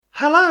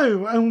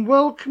Hello and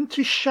welcome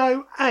to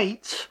show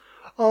 8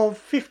 of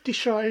 50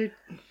 Shades.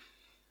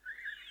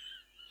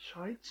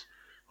 Shades?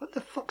 What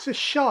the fuck's a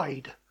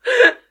shade?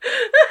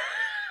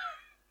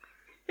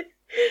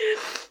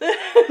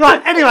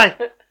 Right, anyway.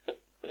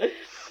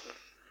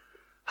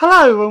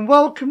 Hello and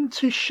welcome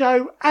to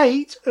show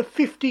 8 of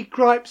 50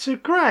 Gripes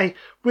of Grey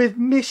with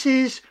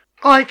Mrs.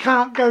 I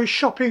Can't Go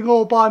Shopping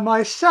All By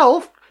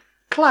Myself,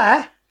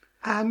 Claire,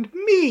 and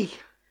me,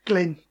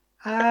 Glyn.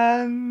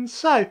 And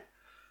so,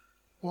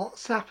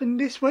 what's happened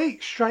this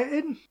week? Straight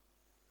in.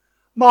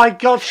 My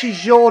God,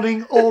 she's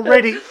yawning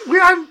already.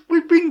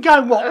 We've been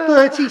going,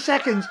 30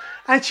 seconds,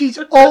 and she's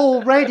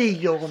already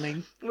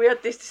yawning. We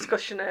had this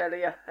discussion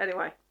earlier,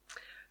 anyway.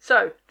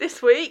 So,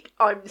 this week,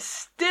 I'm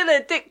still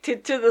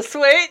addicted to the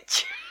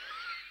Switch.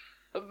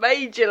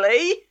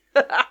 Majorly.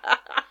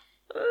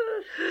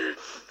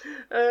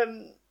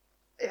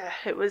 Yeah,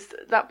 it was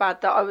that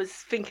bad that I was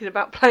thinking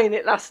about playing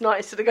it last night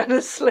instead of going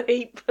to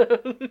sleep.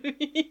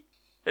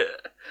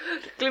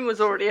 Glyn was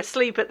already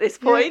asleep at this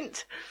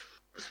point.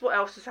 Yeah. So what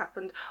else has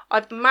happened?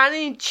 I've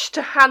managed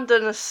to hand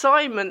an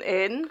assignment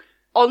in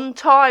on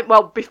time,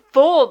 well,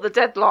 before the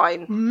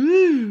deadline.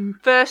 Ooh.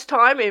 First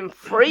time in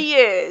 3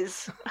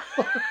 years.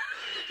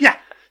 Yeah,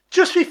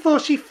 just before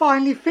she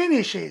finally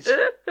finishes.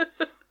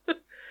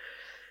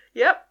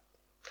 Yep.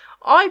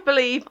 I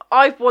believe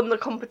I've won the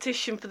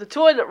competition for the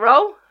toilet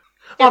roll.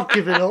 I've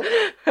given up.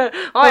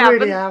 I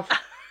really have.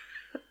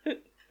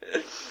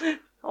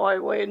 I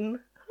win.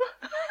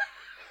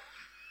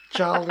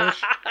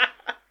 Childish.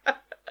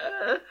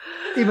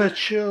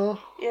 Immature.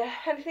 Yeah,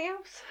 anything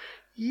else?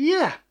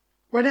 Yeah.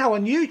 We're now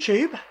on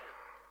YouTube.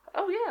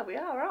 Oh yeah, we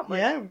are, aren't we?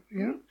 Yeah,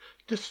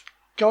 just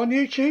go on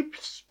YouTube,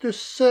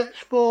 just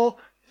search for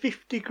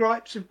 50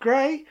 Gripes of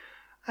Grey,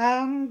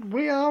 and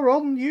we are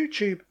on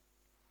YouTube.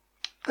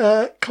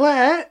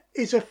 Claire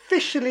is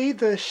officially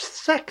the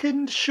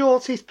second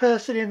shortest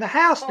person in the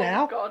house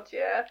now. Oh God,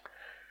 yeah.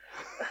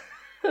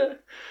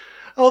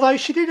 Although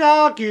she did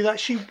argue that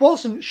she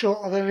wasn't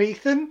shorter than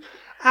Ethan,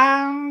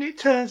 and it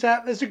turns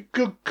out there's a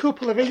good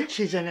couple of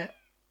inches in it.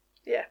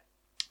 Yeah.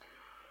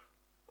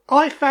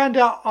 I found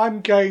out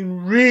I'm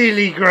going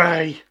really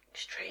grey.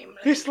 Extremely.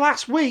 This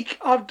last week,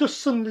 I've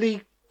just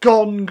suddenly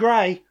gone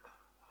grey.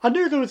 I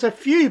knew there was a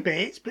few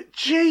bits, but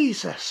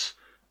Jesus.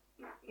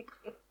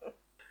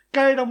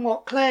 Going on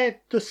what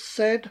Claire just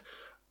said,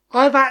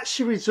 I've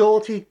actually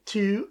resorted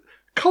to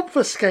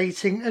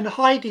confiscating and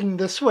hiding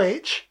the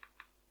Switch.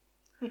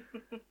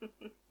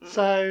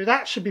 So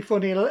that should be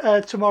funny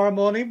tomorrow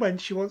morning when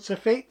she wants a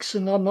fix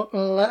and I'm not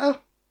going to let her.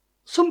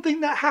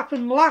 Something that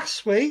happened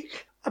last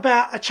week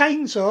about a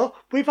chainsaw,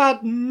 we've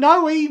had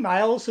no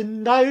emails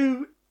and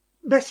no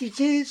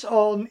messages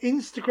on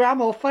Instagram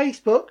or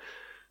Facebook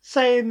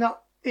saying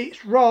that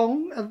it's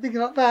wrong and things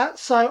like that.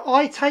 So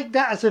I take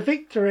that as a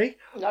victory.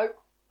 No.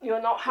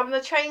 You're not having a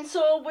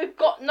chainsaw. We've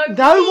got no.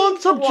 No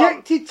one's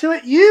objected to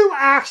it. You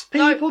asked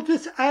people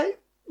to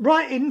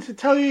write in to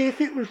tell you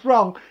if it was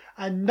wrong,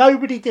 and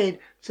nobody did.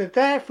 So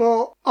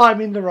therefore,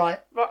 I'm in the right.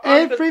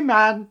 Every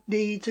man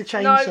needs a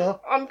chainsaw. No,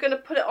 I'm going to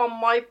put it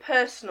on my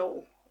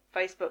personal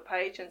Facebook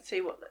page and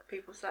see what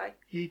people say.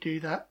 You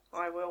do that.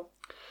 I will.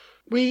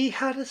 We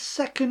had a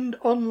second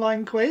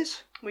online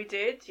quiz. We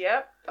did,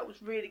 yeah. That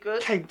was really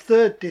good. Came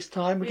third this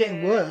time. We're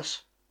getting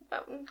worse.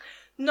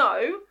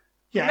 No.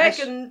 Yes.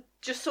 Megan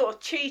just sort of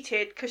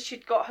cheated because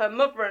she'd got her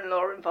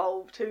mother-in-law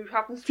involved, who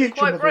happens to be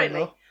quite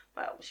brainy.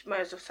 Well, she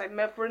may as well say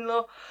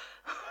mother-in-law.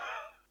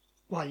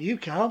 Why, you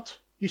can't.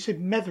 You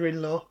said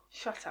mother-in-law.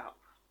 Shut up.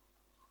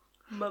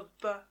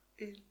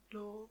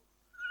 Mother-in-law.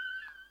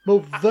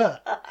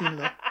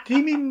 Mother-in-law. Do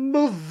you mean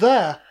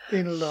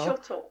mother-in-law?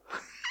 Shut up.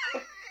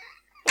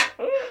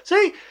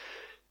 See,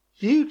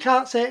 you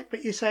can't say it,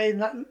 but you're saying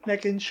that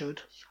Megan should.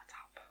 Shut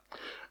up.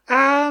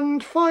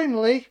 And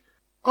finally,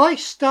 I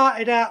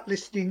started out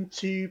listening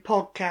to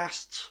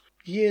podcasts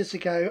years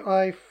ago.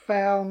 I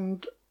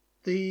found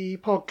the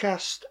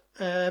podcast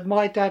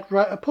My Dad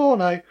Wrote a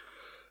Porno.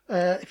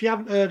 If you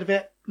haven't heard of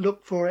it,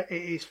 look for it.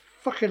 It is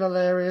fucking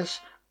hilarious.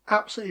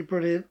 Absolutely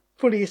brilliant.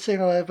 Funniest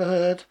thing I ever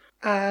heard.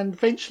 And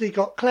eventually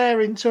got Claire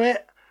into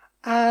it.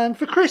 And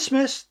for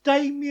Christmas,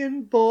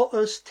 Damien bought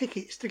us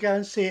tickets to go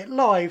and see it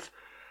live,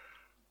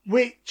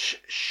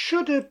 which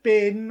should have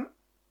been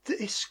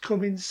this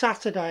coming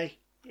Saturday.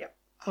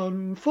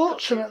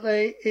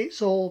 Unfortunately, it's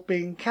all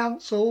been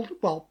cancelled,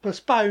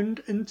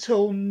 postponed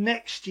until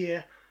next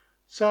year.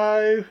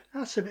 So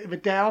that's a bit of a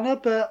downer,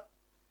 but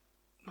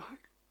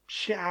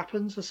shit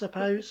happens, I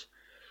suppose.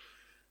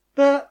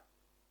 But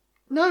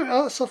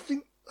no, I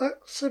think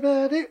that's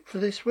about it for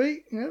this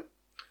week.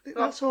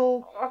 That's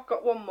all. I've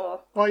got one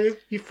more. Oh,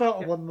 you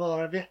felt one more,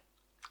 have you?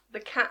 The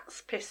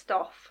cat's pissed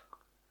off.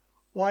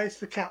 Why is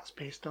the cat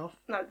pissed off?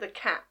 No, the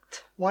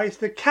cat. Why is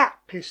the cat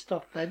pissed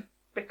off then?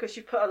 Because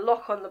you put a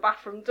lock on the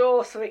bathroom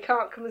door so he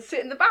can't come and sit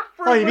in the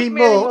bathroom with me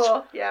Mort?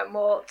 anymore. Yeah,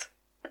 Mort.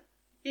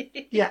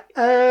 Yeah,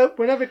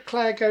 whenever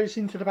Claire goes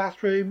into the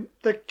bathroom,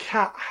 the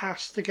cat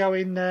has to go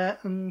in there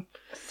and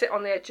sit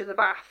on the edge of the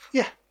bath.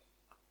 Yeah.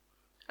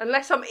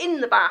 Unless I'm in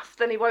the bath,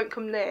 then he won't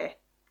come near.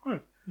 Oh.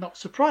 Not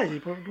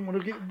surprising, but I don't want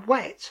to get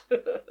wet.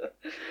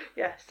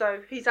 Yeah,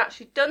 so he's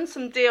actually done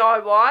some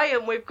DIY,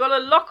 and we've got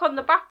a lock on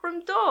the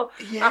bathroom door.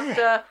 Yeah.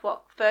 After,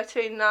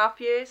 13 and a half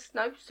years?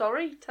 No,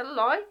 sorry, tell a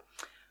lie.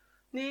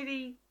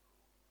 Nearly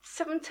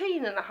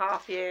 17 and a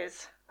half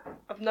years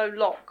of no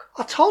lock.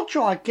 I told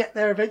you I'd get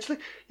there eventually.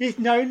 There's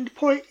no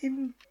point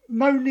in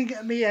moaning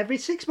at me every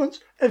 6 months.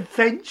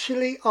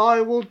 Eventually I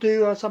will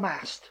do as I'm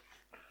asked.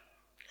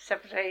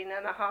 17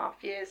 and a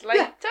half years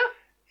later.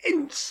 Yeah.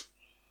 In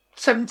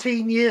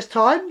 17 years'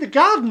 time, the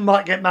garden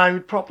might get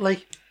mowed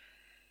properly.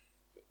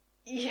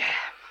 Yeah.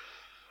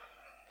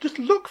 Just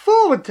look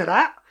forward to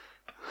that.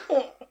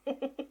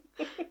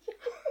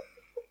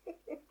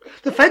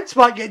 The fence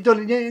might get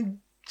done in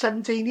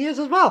 17 years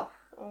as well.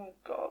 Oh,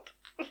 God.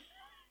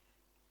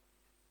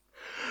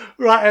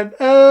 Right,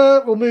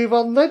 we'll move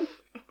on then.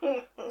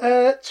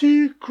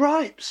 To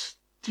gripes.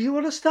 Do you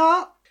want to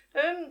start?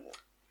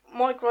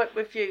 My gripe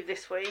with you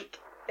this week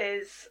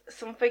is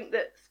something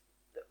that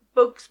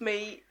bugs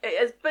me. It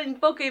has been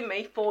bugging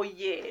me for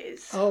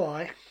years. Oh,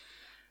 aye.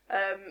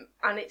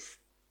 And it's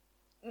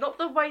not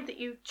the way that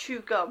you chew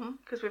gum,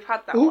 because we've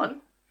had that Ooh.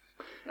 one.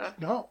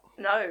 No.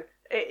 No,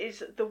 it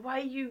is the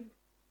way you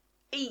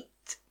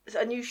eat,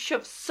 and you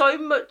shove so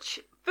much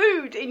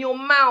food in your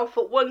mouth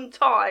at one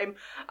time,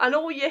 and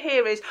all you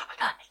hear is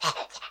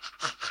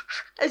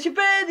as you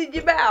burn in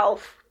your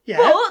mouth. Yeah.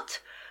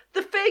 But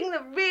the thing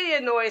that really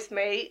annoys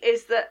me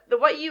is that the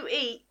way you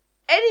eat,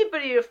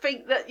 anybody would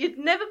think that you'd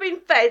never been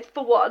fed,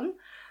 for one,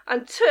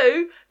 and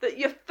two, that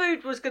your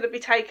food was going to be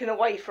taken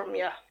away from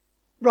you.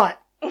 Right.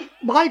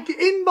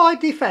 In my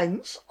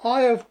defence,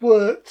 I have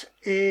worked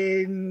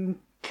in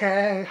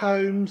care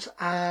homes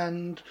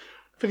and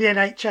for the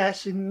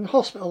NHS in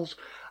hospitals.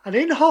 And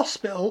in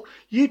hospital,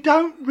 you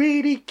don't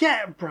really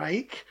get a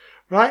break,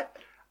 right?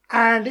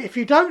 And if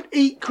you don't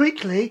eat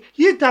quickly,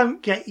 you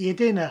don't get your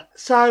dinner.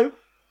 So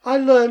I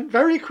learned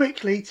very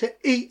quickly to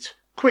eat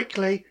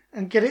quickly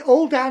and get it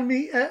all down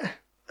me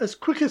as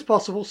quick as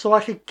possible so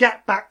I could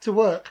get back to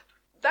work.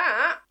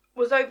 That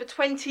was over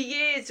 20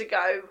 years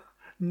ago.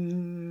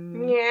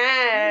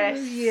 Yes.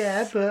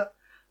 Yeah, but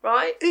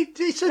right?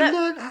 It's a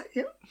learn.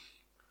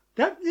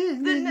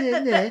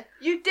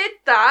 You did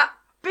that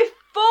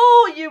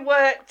before you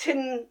worked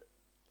in.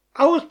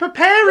 I was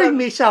preparing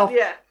myself.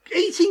 Yeah.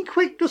 Eating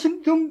quick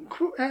doesn't come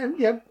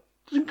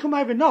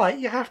overnight.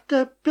 You have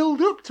to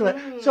build up to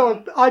it.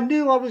 So I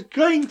knew I was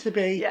going to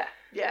be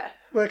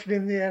working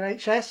in the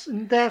NHS,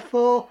 and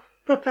therefore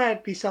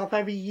prepared myself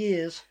every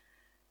years.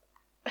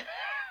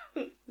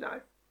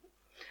 No,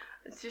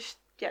 it's just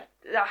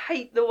I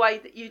hate the way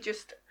that you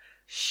just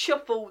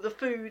shuffle the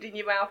food in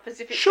your mouth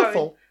as if it's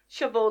shovel.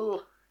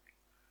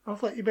 I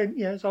thought you meant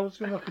as I was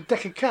going like a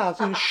deck of cards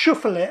and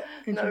shuffle it.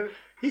 No.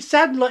 It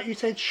sounded like you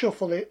said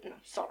shuffle it.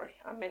 Sorry,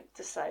 I meant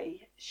to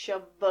say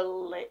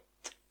shovel it.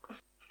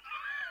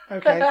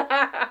 Okay.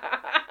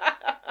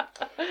 I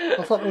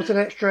thought there was an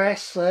extra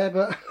S there,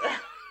 but...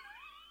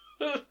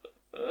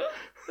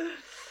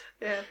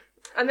 Yeah.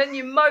 And then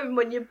you moan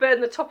when you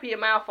burn the top of your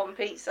mouth on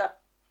pizza.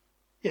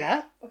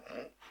 Yeah.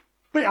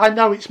 But I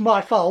know it's my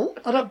fault.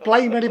 I don't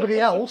blame anybody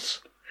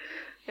else.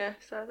 Yeah,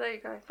 so there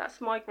you go. That's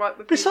my gripe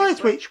with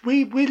Besides which,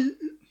 we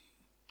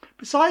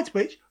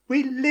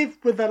live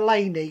with a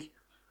laney,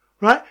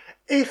 right?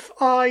 If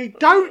I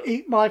don't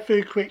eat my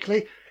food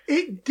quickly,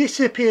 it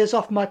disappears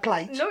off my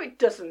plate. No, it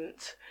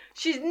doesn't.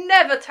 She's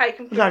never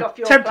taken food off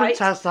your Temperance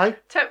plate. has though.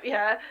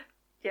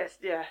 Yes.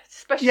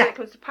 Especially when it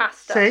comes to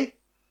pasta. See?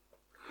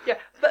 Yeah,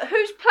 but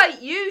whose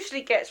plate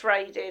usually gets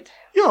raided?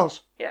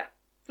 Yours. Yeah.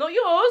 Not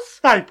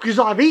yours. No, because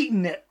I've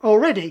eaten it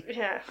already.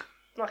 Yeah,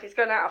 like it's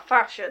going out of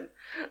fashion.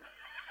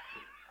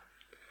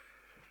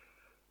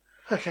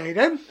 Okay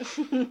then.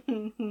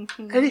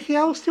 Anything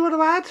else you want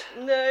to add?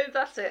 No,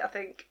 that's it, I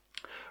think.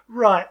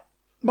 Right.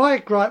 My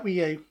gripe with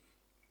you.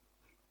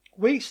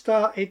 We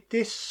started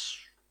this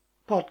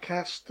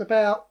podcast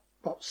about,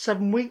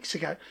 7 weeks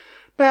ago?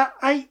 About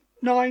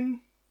 8-9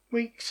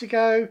 weeks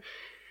ago.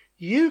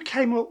 You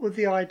came up with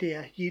the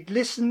idea. You'd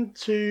listened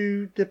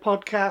to the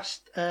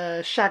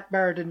podcast Shag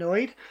Married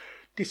Annoyed.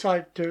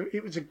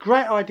 It was a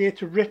great idea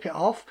to rip it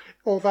off.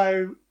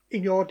 Although,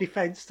 in your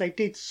defence, they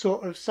did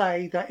sort of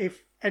say that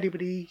if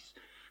anybody's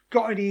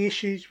got any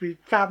issues with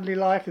family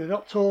life and they're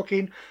not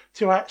talking,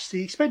 to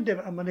actually spend a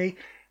bit of money,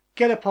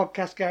 get a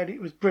podcast going.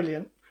 It was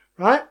brilliant,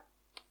 right?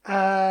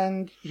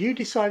 And you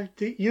decided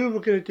that you were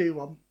going to do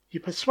one. You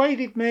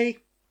persuaded me.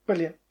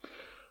 Brilliant.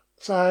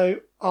 So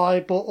I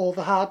bought all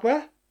the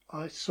hardware.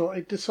 I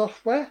sorted the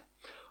software.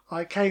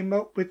 I came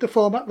up with the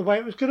format, the way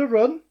it was going to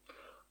run.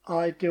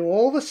 I do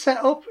all the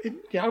setup,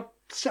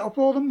 set up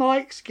all the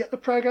mics, get the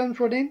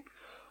programs running.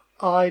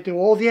 I do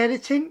all the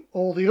editing,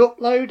 all the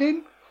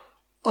uploading.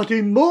 I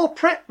do more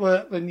prep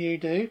work than you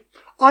do.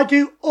 I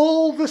do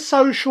all the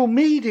social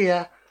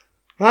media,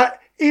 right?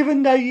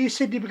 Even though you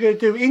said you were going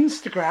to do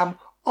Instagram,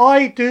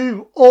 I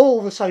do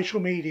all the social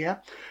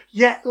media.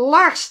 Yet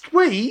last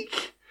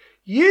week,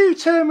 you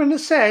turned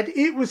and said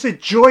it was a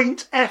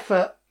joint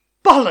effort.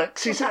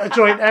 Bollocks, is it a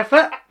joint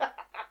effort?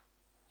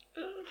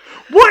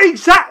 What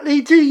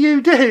exactly do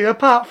you do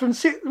apart from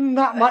sit and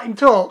that mic and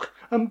talk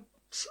and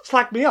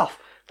slag me off?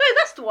 No,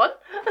 that's the one.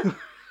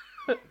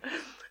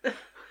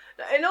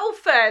 In all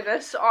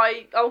fairness,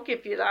 I'll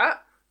give you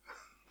that.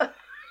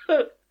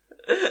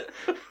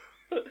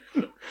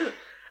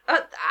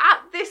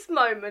 At this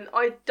moment,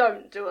 I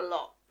don't do a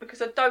lot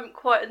because I don't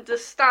quite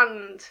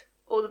understand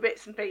all the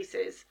bits and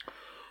pieces.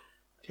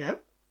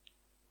 Yep.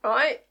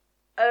 Right?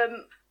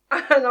 And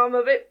I'm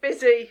a bit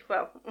busy,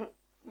 well,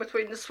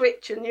 between the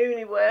Switch and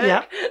uni work.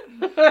 Yeah.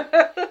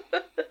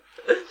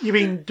 You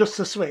mean just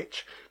the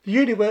Switch? The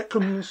uni work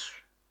comes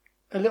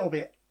a little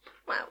bit.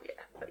 Well,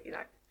 yeah, but you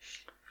know.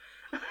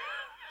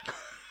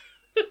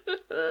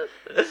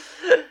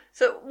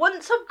 So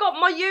once I've got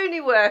my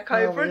uni work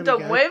over and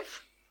done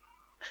with,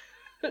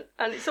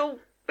 and it's all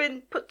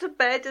been put to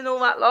bed and all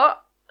that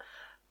lot,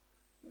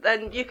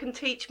 then you can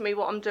teach me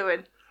what I'm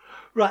doing.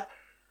 Right.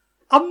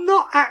 I'm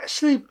not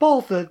actually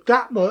bothered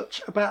that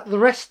much about the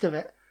rest of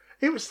it.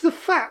 It was the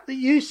fact that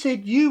you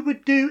said you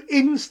would do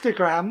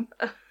Instagram,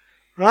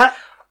 right?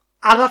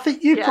 And I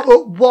think you put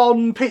up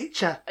one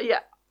picture.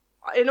 Yeah.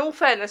 In all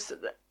fairness,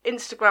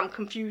 Instagram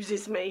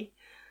confuses me.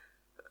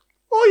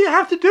 All you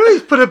have to do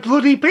is put a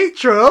bloody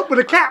picture up with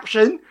a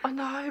caption. I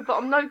know, but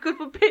I'm no good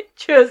with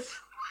pictures.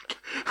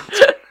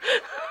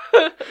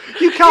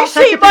 You can't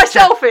you see my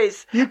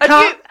selfies. You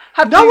can't.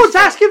 No one's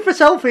asking for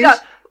selfies. No.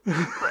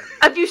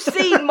 Have you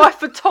seen my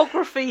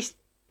photography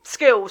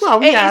skills?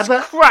 Well, yeah,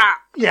 but crap.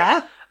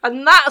 Yeah.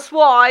 And that's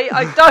why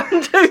I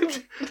don't do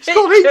pictures. It's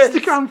called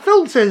Instagram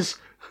filters.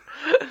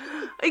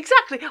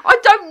 Exactly. I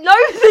don't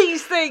know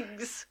these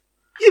things.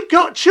 You've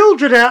got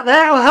children out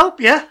there who'll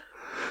help you.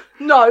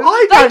 No,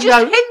 I they don't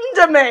just know.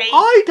 hinder me.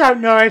 I don't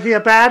know anything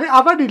about it.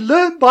 I've only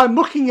learnt by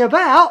mucking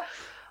about.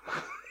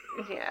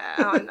 Yeah,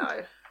 I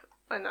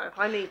know.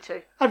 I need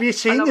to. Have you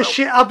seen the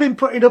shit I've been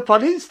putting up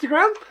on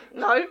Instagram?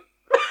 No.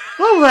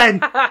 Well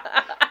then.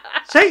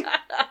 See?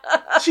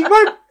 She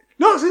won't.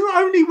 Not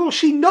only will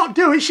she not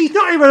do it, she's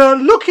not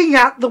even looking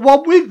at the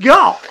one we've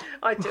got.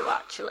 I do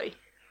actually.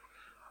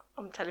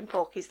 I'm telling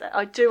Porky's that.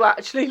 I do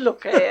actually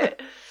look at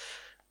it.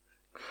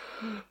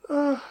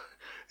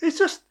 It's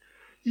just...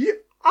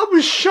 I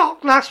was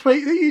shocked last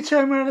week that you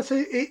turned around and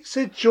said it's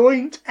a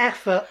joint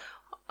effort.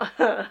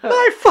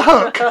 No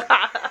fuck.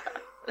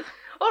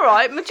 All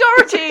right,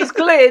 majority is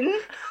Glyn,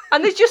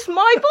 and there's just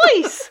my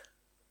voice.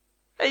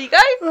 There you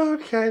go.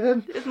 Okay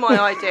then. It's my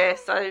idea,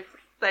 so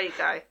there you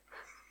go.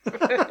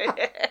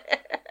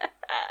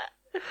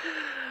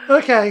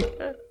 Okay.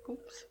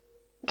 Oops.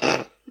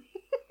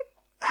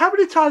 How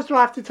many times do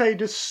I have to tell you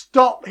to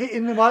stop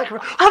hitting the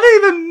microphone? I've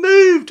even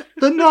moved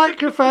the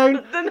microphone.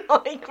 The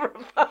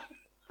microphone.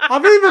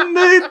 I've even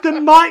moved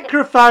the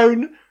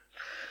microphone,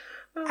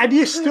 and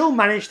you still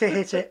managed to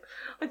hit it.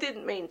 I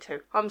didn't mean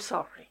to. I'm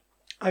sorry.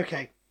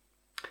 Okay.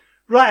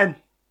 Right then,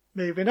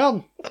 moving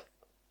on.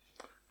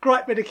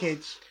 Gripe with the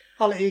kids.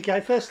 I'll let you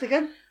go first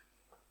again.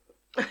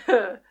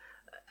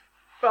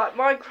 Right,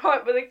 my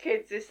gripe with the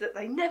kids is that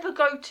they never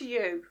go to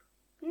you.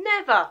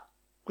 Never.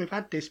 We've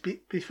had this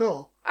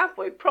before. Have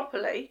we?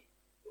 Properly?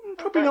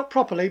 Probably not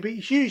properly, but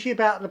it's usually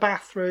about the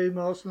bathroom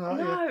or something like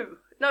that.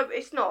 No,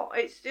 it's not.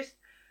 It's just...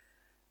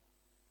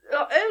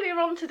 earlier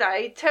on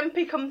today,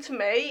 Tempe come to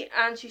me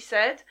and she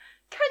said,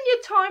 "Can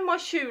you tie my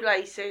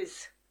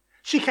shoelaces?"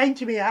 She came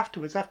to me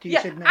afterwards, after you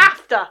said no.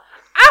 After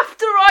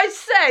I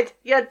said,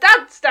 "Your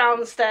dad's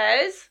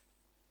downstairs."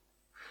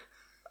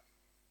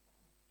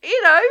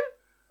 You know,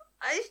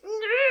 it's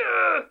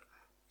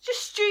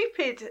just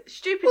stupid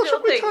What's little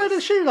up with things. tying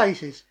the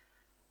shoelaces?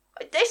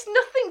 There's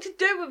nothing to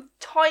do with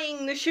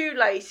tying the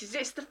shoelaces.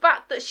 It's the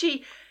fact that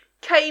she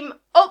came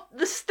up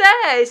the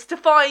stairs to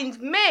find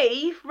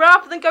me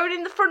rather than going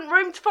in the front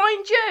room to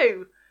find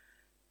you.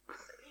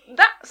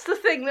 That's the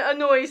thing that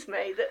annoys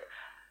me. That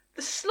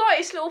the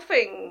slightest little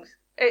things,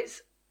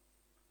 it's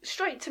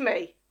straight to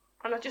me.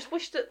 And I just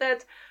wish that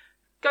they'd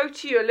go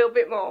to you a little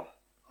bit more.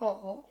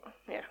 Oh.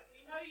 Yeah.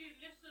 You know you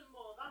listen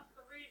more, that's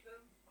the reason.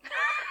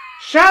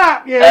 Shut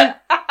up, you!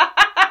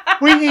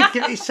 We need to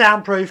get this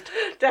soundproofed.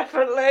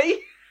 Definitely.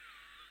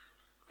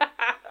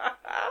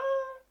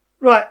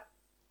 Right.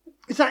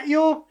 Is that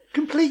your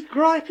complete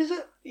gripe, is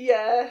it?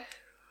 Yeah.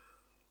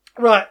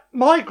 Right,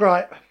 my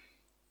gripe.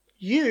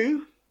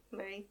 You...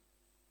 Me.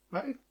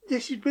 Right,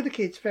 this is with the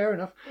kids, fair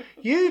enough.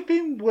 You've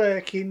been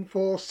working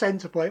for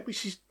Centrepoint,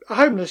 which is a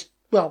homeless...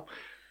 Well,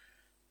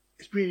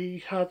 it's really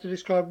hard to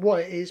describe what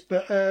it is,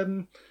 but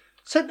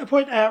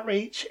Centrepoint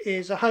Outreach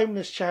is a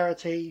homeless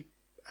charity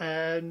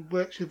and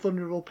works with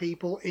vulnerable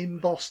people in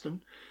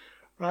Boston.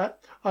 Right,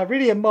 I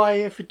really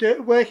admire you for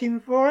working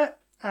for it.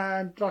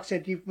 And like I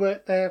said, you've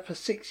worked there for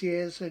 6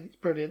 years and it's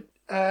brilliant.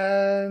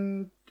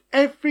 And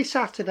every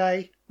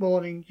Saturday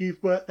morning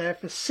you've worked there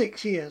for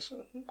 6 years.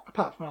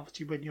 Apart from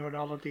obviously when you're on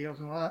holiday or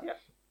something like that. Yep.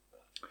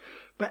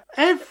 But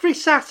every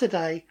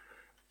Saturday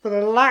for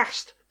the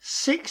last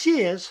 6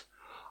 years,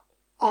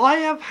 I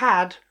have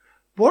had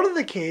one of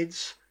the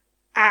kids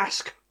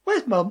ask,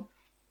 "Where's Mum?"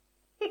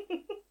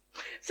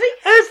 See,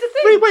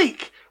 Every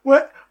week.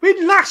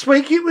 Last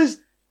week it was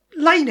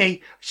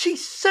Lainey,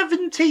 she's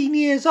 17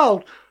 years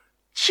old.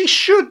 She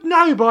should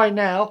know by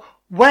now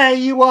where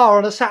you are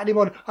on a Saturday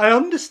morning. I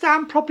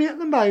understand probably at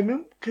the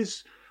moment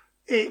because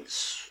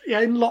it's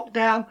in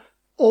lockdown,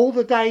 all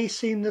the days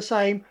seem the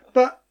same.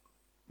 But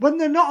when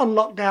they're not on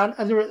lockdown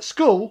and they're at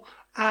school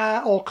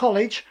or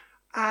college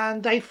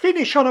and they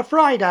finish on a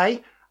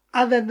Friday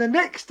and then the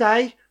next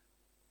day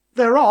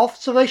they're off,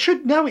 so they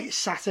should know it's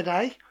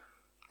Saturday,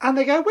 and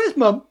they go, "Where's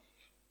Mum?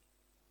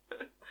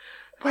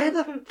 Where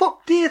the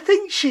fuck do you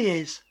think she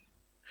is?"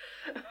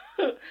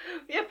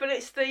 Yeah, but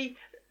it's the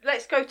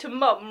let's go to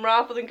Mum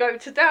rather than go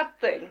to Dad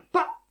thing.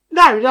 But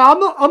no,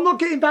 I'm not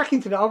getting back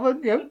into that.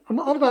 I'm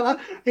not on about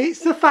that. It's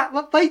the fact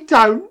that they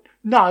don't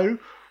know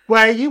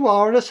where you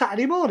are on a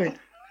Saturday morning.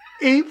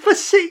 For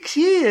 6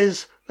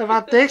 years they've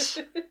had this,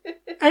 and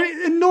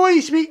it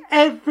annoys me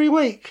every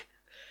week.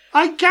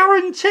 I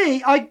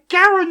guarantee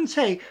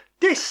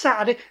this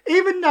Saturday,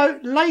 even though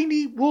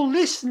Lainey will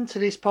listen to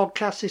this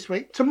podcast this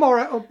week,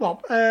 tomorrow,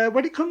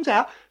 when it comes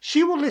out,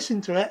 she will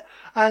listen to it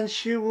and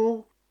she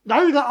will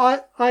know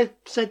that I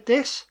said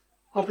this,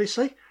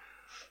 obviously,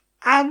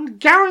 and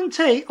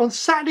guarantee on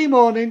Saturday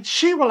morning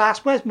she will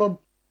ask, "Where's Mum?"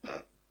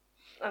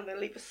 I'm going to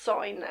leave a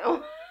sign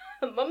now.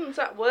 Mum's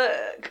at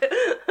work.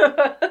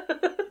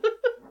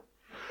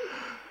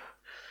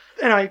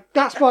 Anyway,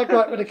 that's my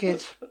gripe with the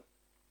kids.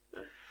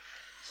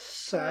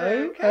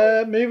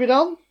 So, moving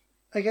on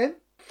again.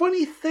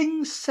 Funny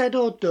things said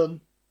or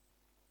done.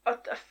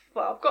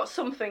 Well, I've got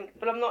something,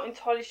 but I'm not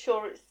entirely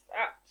sure it's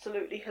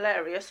absolutely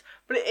hilarious.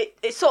 But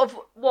it sort of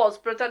was,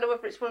 but I don't know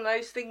whether it's one of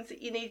those things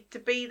that you need to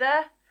be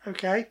there.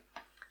 Okay.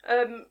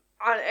 And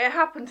it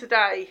happened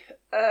today.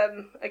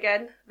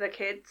 Again, the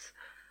kids.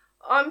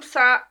 I'm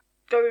sat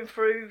going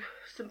through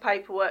some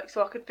paperwork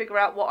so I could figure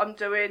out what I'm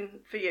doing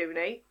for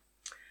uni.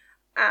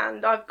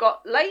 And I've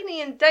got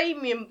Lainey and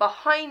Damien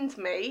behind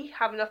me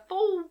having a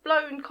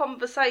full-blown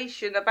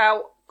conversation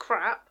about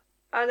crap.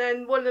 And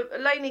then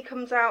Lainey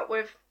comes out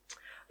with,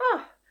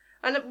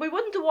 and we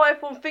wonder why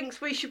everyone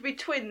thinks we should be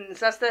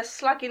twins as they're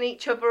slagging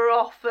each other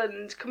off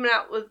and coming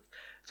out with,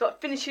 sort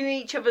of finishing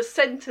each other's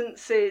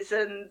sentences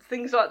and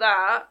things like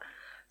that.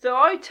 So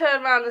I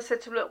turned around and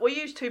said to them, "Look, will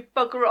you two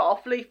bugger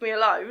off, leave me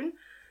alone."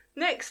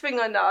 Next thing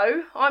I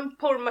know, I'm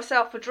pouring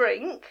myself a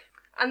drink.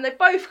 And they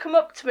both come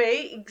up to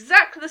me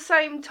exactly the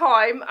same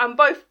time and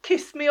both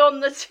kiss me on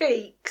the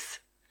cheeks.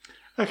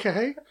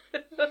 Okay.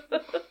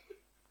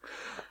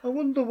 I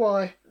wonder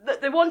why.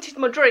 They wanted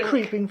my drink.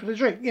 Creeping for the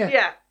drink, yeah.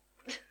 Yeah.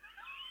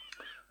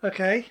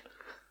 Okay.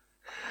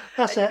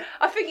 That's it.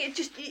 I think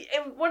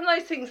one of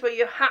those things where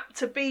you had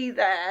to be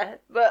there.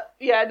 But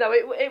yeah, no,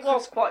 it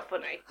was quite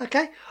funny.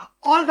 Okay.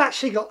 I've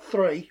actually got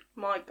 3.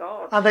 My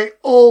God. And they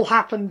all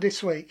happened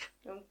this week.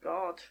 Oh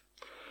God.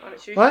 And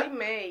it's usually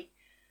me.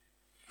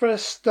 For a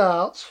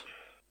start,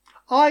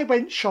 I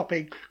went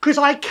shopping because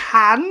I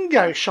can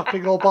go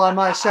shopping all by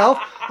myself,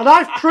 and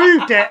I've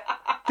proved it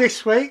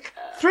this week.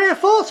 3 or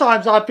 4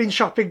 times I've been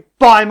shopping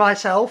by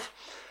myself,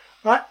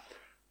 right?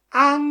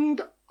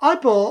 And I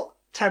bought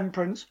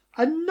Temperance,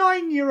 a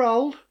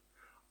 9-year-old.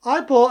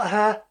 I bought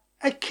her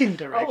a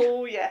Kinder Egg.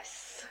 Oh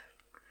yes.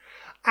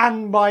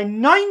 And my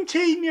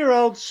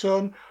 19-year-old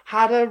son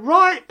had a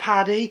right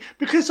paddy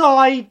because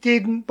I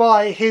didn't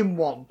buy him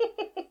one.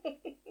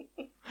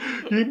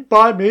 You didn't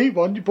buy me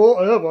one, you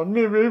bought her one.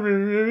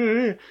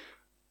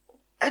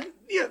 And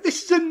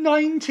this is a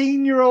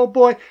 19-year-old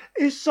boy.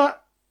 He's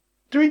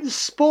doing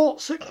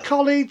sports at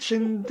college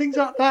and things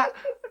like that.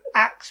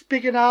 Acts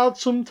big and hard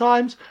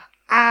sometimes.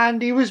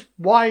 And he was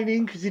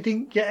whining because he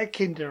didn't get a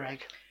Kinder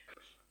Egg.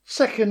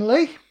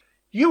 Secondly,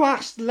 you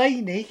asked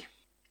Lainey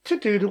to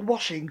do the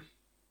washing.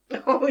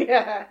 Oh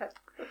yeah.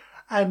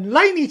 And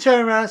Lainey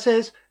turned around and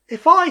says,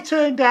 "If I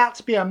turned out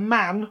to be a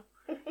man,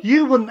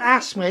 you wouldn't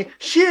ask me."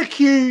 She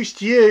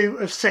accused you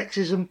of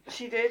sexism.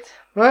 She did.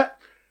 Right?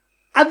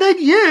 And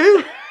then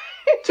you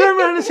turned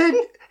around and said,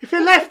 "If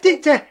you left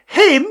it to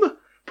him,"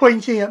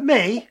 pointing at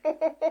me,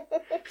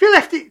 "if you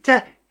left it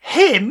to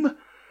him,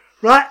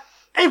 right,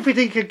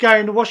 everything could go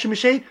in the washing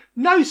machine,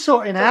 no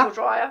sorting Double out."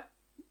 dryer.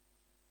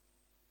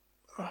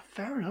 Oh,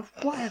 fair enough,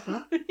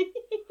 whatever.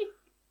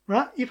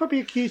 Right? You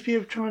probably accused me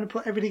of trying to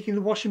put everything in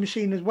the washing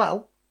machine as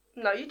well.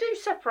 No, you do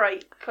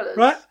separate colours.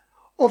 Right?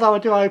 Although I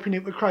do open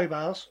it with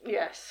crowbars.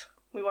 Yes.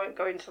 We won't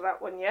go into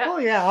that one yet. Oh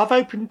yeah, I've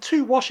opened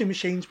 2 washing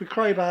machines with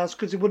crowbars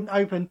because it wouldn't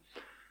open.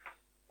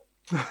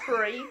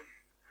 3.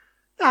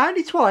 No,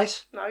 only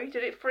twice. No, you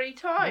did it 3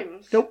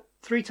 times. Nope,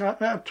 3 times.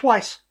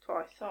 Twice.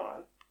 Twice,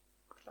 alright.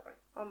 Sorry,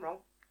 I'm wrong.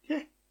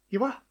 Yeah,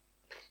 you are.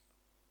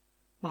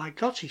 My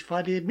God, she's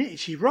finally admitted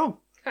she's wrong.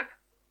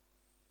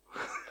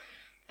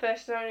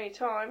 First and only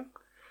time.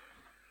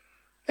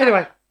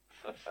 Anyway,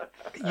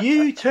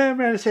 you turned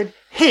around and said,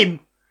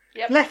 "Him."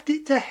 Yep. Left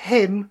it to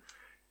him,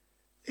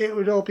 it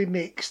would all be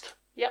mixed.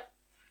 Yep.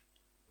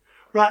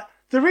 Right.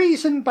 The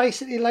reason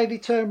basically Lady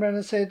turned around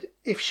and said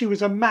if she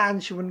was a man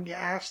she wouldn't get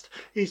asked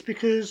is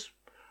because,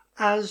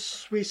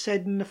 as we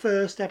said in the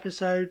first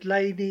episode,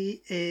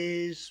 Lady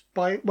is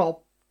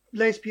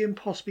lesbian,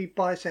 possibly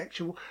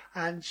bisexual,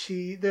 and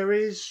there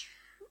is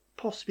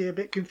possibly a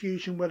bit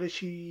confusion whether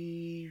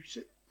she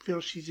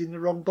feels she's in the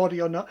wrong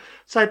body or not.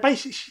 So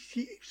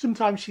basically,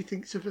 sometimes she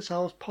thinks of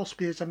herself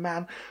possibly as a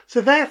man. So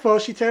therefore,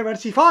 she turned around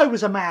and said, if I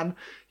was a man,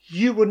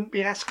 you wouldn't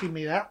be asking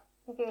me that.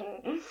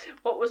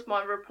 What was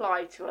my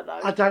reply to her, though?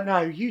 I don't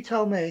know. You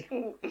tell me.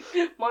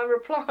 My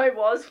reply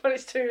was, well,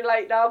 it's too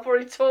late now. I've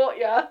already taught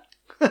you.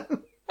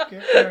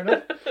 Yeah, fair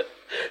enough.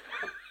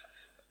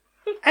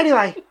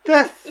 Anyway,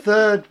 the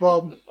third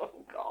one. Oh,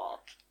 God.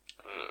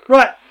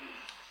 Right.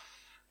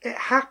 It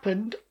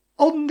happened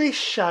on this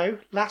show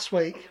last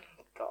week.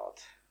 God.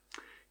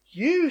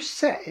 You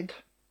said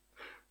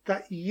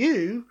that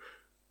you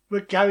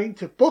were going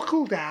to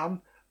buckle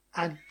down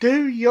and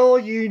do your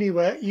uni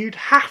work. You'd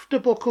have to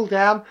buckle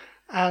down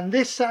and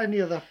this, that and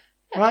the other.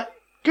 Right?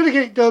 Gonna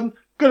get it done.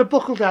 Gonna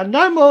buckle down.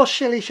 No more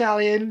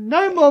shilly-shallying.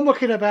 No more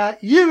mucking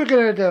about. You were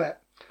going to do it.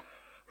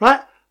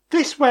 Right?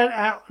 This went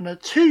out on a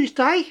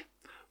Tuesday.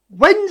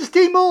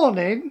 Wednesday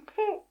morning,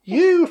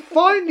 you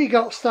finally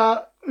got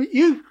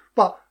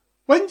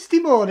Wednesday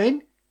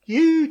morning,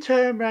 you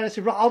turned around and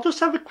said, right, I'll just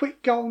have a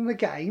quick go on the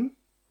game.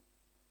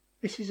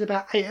 This is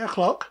about 8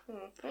 o'clock.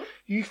 Mm-hmm.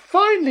 You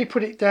finally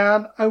put it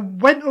down and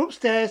went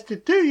upstairs to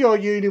do your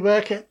uni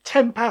work at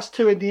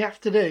 2:10 in the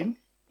afternoon.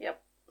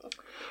 Yep.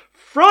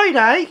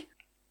 Friday,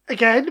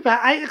 again,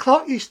 about 8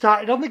 o'clock, you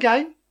started on the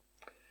game.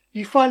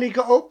 You finally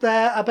got up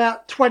there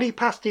about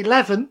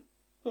 11:20.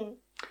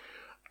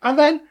 And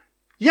then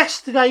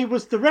yesterday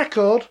was the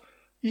record.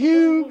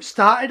 You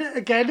started it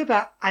again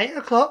about 8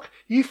 o'clock.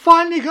 You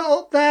finally got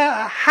up there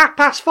at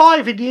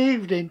 5:30 in the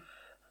evening.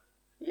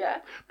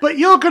 Yeah. But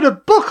you're going to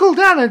buckle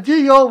down and do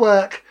your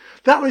work.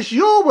 That was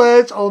your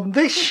words on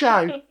this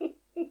show.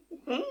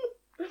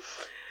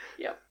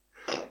 Yep.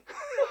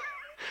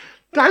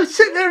 Don't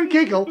sit there and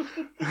giggle.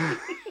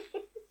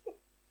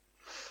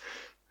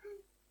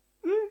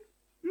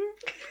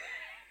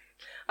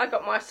 I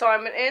got my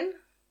assignment in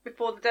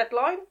before the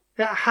deadline.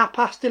 At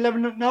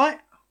 11:30 at night?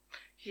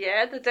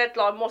 Yeah, the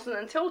deadline wasn't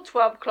until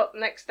 12 o'clock the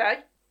next day.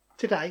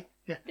 Today,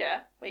 yeah.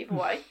 Yeah, either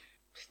way.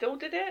 Still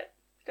did it.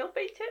 Still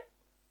beat it.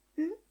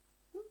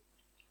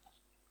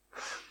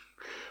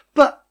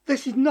 But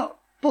this is not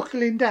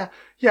buckling down.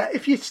 Yeah,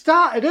 if you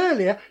started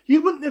earlier,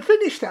 you wouldn't have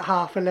finished at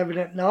 11:30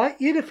 at night.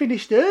 You'd have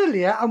finished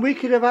earlier and we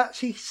could have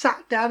actually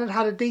sat down and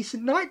had a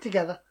decent night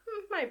together.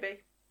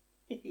 Maybe.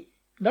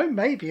 No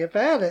maybe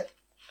about it.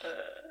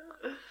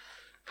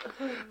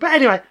 But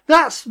anyway,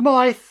 that's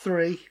my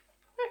 3.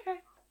 Okay.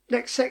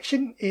 Next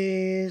section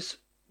is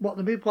what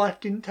the midwife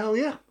didn't tell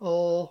you,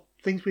 or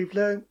things we've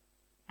learned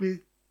with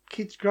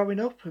kids growing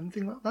up and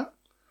things like that.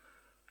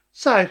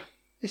 So,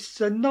 this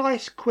is a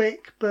nice,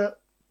 quick,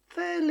 but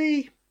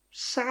fairly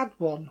sad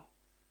one.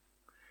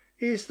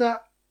 Is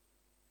that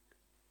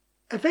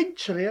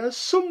eventually, at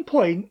some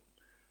point,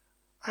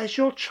 as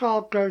your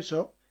child grows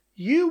up,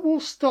 you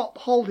will stop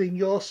holding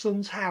your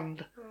son's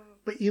hand,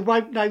 but you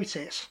won't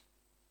notice.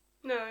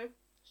 No,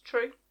 it's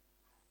true.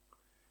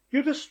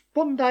 You just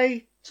one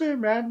day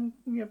turn around,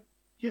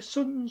 your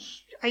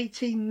son's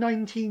 18,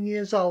 19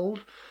 years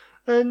old,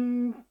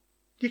 and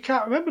you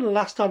can't remember the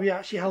last time you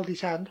actually held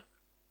his hand.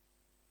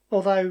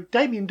 Although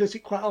Damien does it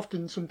quite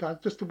often sometimes,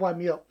 just to wind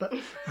me up, but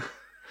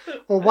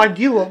or wind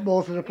you up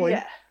more to the point.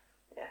 Yeah.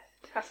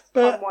 Has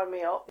to wind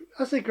me up.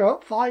 As they grow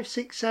up, 5,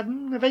 6,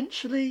 7,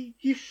 eventually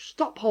you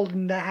stop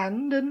holding their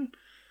hand, and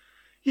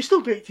you still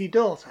do it to your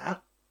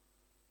daughter.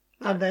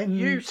 And then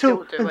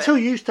until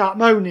you start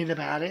moaning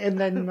about it, and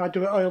then I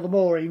do it all the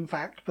more, in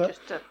fact. But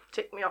just to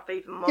tick me off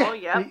even more,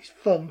 yeah. It's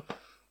fun.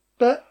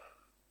 But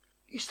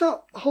you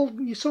start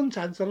holding your son's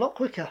hands a lot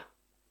quicker,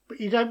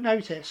 but you don't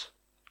notice.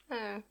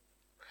 I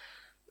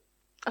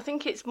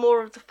think it's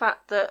more of the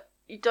fact that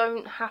you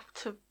don't have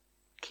to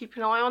keep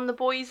an eye on the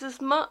boys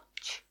as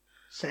much.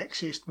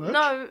 Sexist much?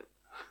 No,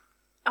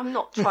 I'm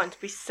not trying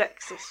to be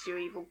sexist, you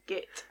evil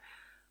git.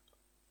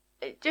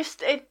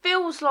 It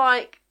feels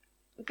like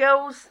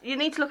girls, you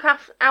need to look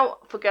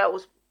out for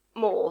girls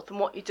more than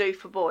what you do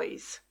for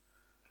boys.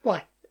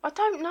 Why? I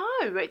don't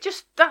know.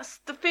 That's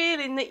the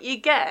feeling that you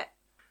get.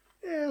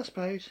 Yeah, I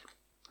suppose.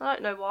 I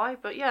don't know why,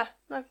 but yeah,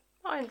 no,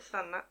 I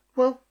understand that.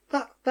 Well,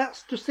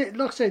 that's just it.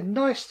 Like I said,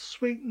 nice,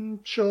 sweet and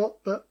short,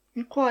 but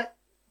quite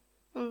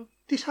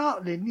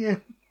disheartening, yeah.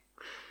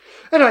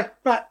 Anyway,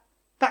 right,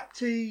 back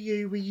to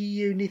you with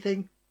your uni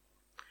thing.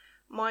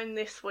 Mine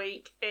this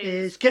week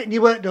is getting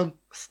your work done.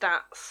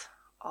 Stats.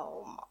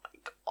 Oh my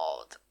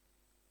God.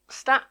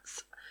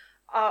 Stats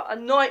are a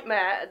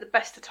nightmare at the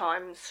best of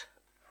times.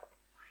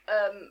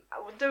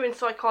 Doing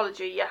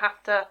psychology, you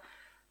have to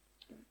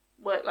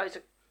work loads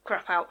of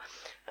crap out.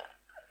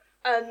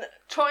 And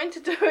trying to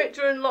do it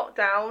during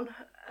lockdown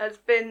has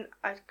been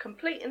a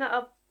complete and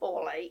utter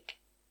ball ache.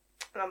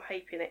 And I'm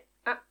hating it.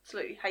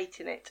 Absolutely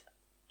hating it.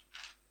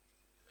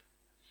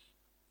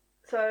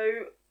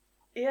 So,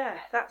 yeah,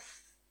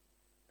 that's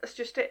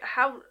just it.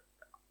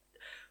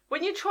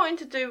 When you're trying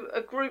to do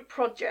a group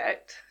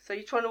project, so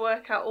you're trying to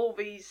work out all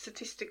these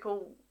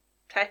statistical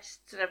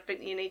tests and everything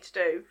that you need to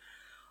do,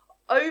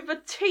 over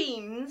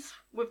Teams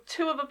with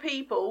 2 other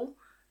people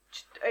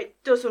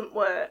it doesn't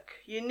work.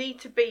 You need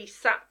to be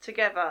sat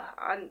together,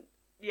 and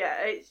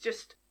yeah, it's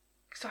just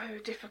so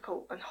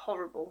difficult and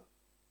horrible.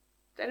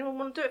 Does anyone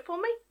want to do it for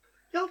me?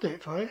 Yeah, I'll do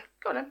it for you.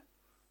 Go on then.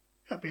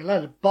 That'll be a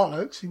load of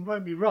bollocks. It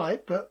won't be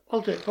right, but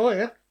I'll do it for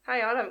you.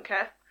 Hey, I don't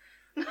care.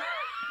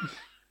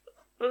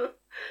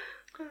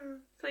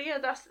 So yeah,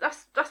 that's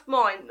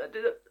mine.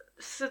 The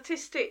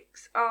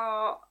statistics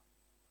are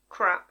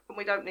crap, and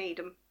we don't need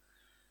them.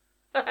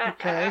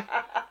 Okay.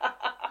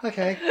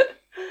 Okay.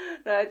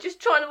 No,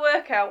 just trying to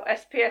work out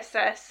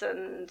SPSS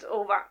and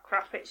all that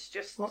crap. It's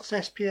just. What's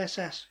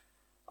SPSS?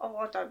 Oh,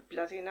 I don't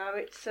bloody know.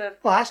 It's Well,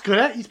 that's good.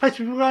 You're supposed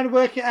to be trying to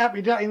work it out, but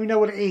you don't even know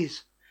what it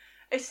is.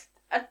 It's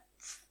a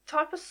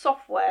type of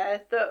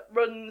software that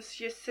runs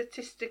your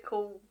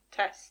statistical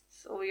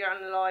tests, all your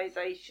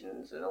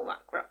analysations and all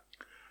that crap.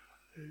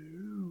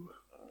 Ooh.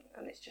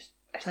 And it's just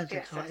Sounds SPSS.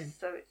 exciting.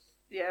 So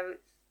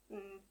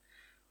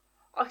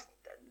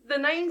the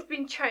name's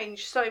been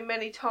changed so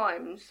many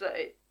times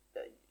that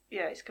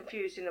it's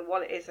confusing of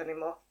what it is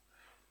anymore.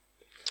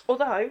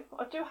 Although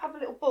I do have a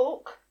little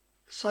book,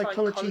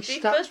 Psychology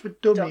Stats for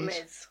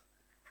Dummies.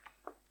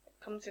 It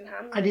comes in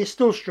handy. And you're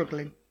still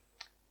struggling.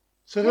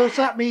 So does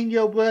that mean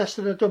you're worse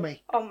than a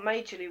dummy? I'm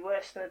majorly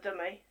worse than a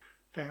dummy.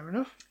 Fair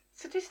enough.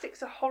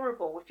 Statistics are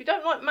horrible. If you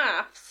don't like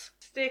maths,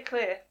 steer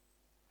clear.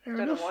 Fair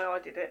Don't enough. know why I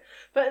did it,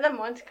 but never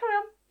mind. Carry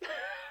on.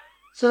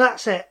 So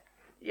that's it.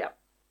 Yep.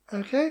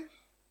 Okay.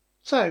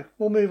 So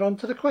we'll move on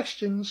to the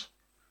questions.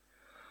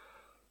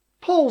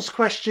 Paul's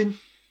question.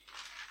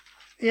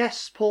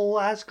 Yes, Paul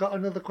has got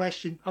another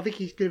question. I think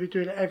he's going to be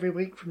doing it every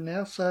week from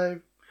now.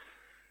 So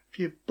if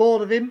you're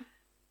bored of him,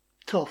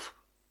 tough.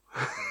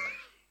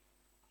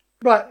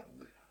 Right.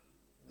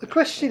 The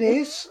question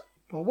is,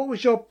 well, what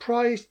was your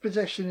prized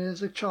possession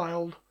as a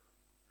child?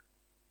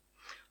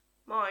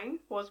 Mine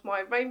was my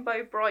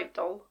Rainbow Bright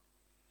doll.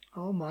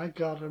 Oh my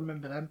God, I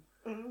remember them.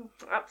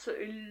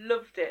 Absolutely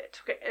loved it.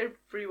 Took it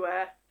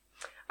everywhere.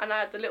 And I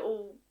had the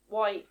little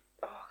white,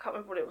 I can't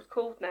remember what it was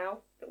called now.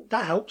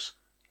 That helps.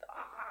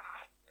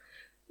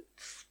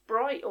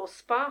 Sprite or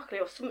Sparkly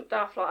or something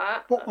daft like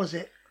that. What was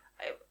it?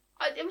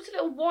 It was a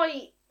little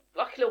white,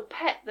 like a little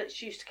pet that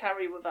she used to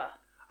carry with her.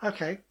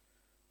 Okay.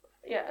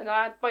 Yeah, and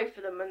I had both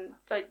of them, and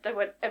they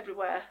went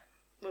everywhere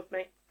with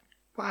me.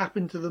 What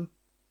happened to them?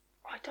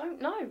 I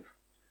don't know.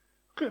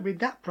 Could have been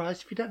that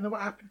price if you don't know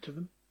what happened to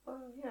them.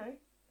 Well,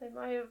 they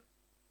may have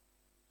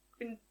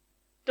been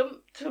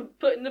dumped and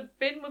put in the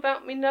bin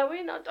without me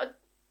knowing.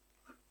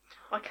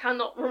 I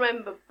cannot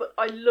remember, but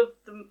I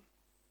loved them.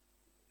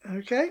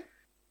 Okay.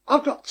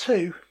 I've got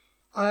two.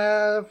 I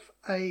have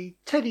a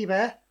teddy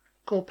bear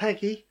called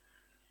Peggy,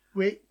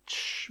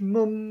 which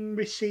Mum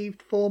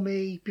received for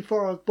me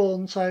before I was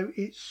born, so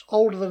it's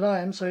older than I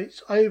am, so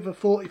it's over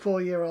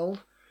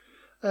 44-year-old.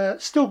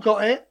 Still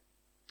got it.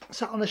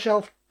 Sat on a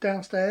shelf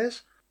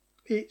downstairs.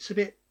 It's a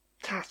bit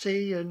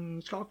tatty and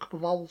it's got a couple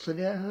of holes in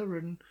it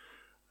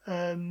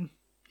and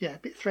a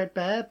bit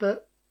threadbare,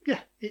 but yeah,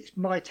 it's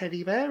my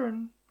teddy bear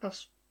and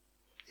that's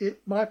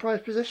it, my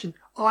prized possession.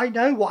 I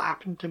know what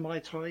happened to my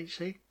toy, you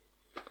see.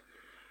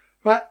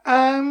 Right,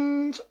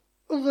 and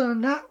other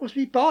than that was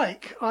my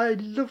bike. I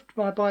loved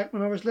my bike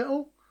when I was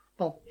little,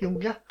 well,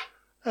 younger.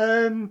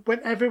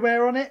 Went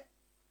everywhere on it,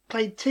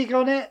 played TIG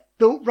on it,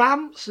 built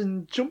ramps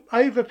and jumped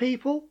over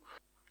people.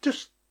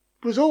 Just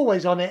was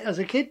always on it as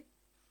a kid.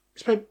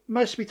 Spent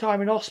most of my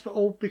time in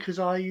hospital because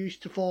I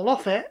used to fall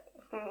off it.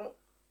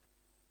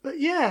 But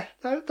yeah,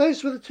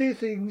 those were the two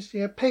things.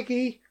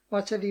 Peggy,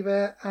 my teddy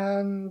bear,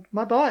 and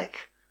my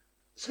bike.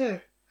 So,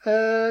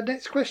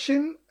 next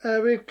question.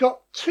 We've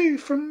got two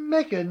from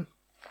Megan.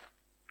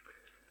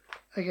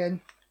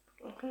 Again.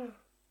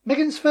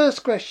 Megan's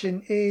first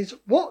question is,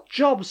 what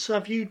jobs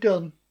have you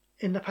done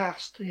in the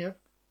past?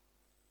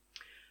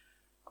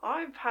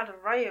 I've had an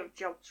array of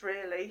jobs,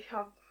 really.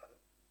 I've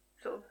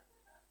sort of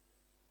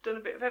done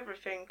a bit of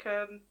everything.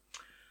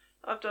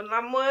 I've done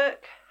land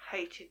work,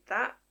 hated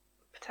that.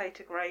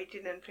 Potato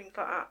grading and things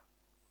like that,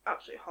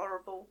 absolutely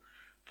horrible.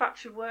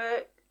 Factory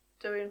work,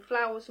 doing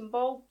flowers and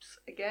bulbs,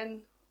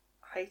 again,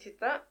 hated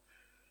that.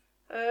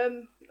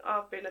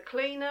 I've been a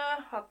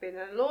cleaner, I've been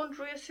a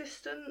laundry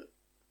assistant,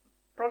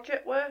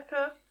 project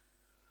worker,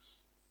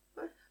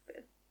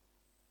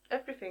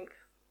 everything.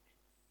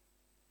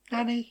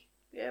 Nanny?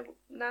 Yeah,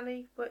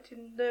 nanny, worked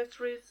in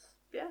nurseries,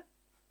 yeah.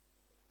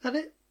 That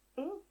it?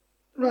 Mm.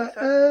 Right,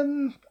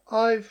 So.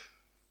 I've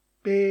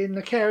been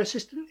a care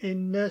assistant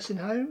in nursing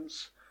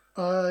homes.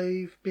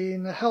 I've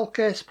been a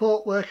healthcare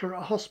support worker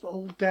at a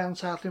hospital down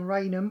south in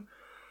Rainham.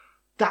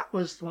 That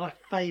was my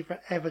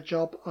favourite ever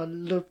job. I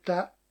loved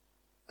that.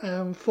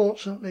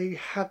 Unfortunately,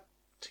 had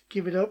to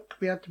give it up.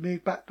 We had to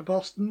move back to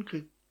Boston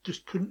because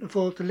just couldn't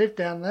afford to live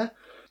down there.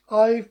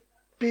 I've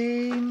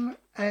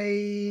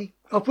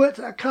worked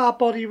at a car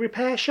body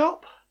repair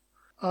shop.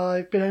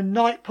 I've been a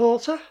night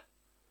porter.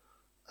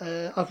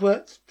 I've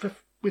worked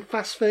with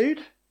fast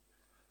food.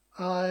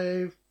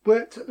 I've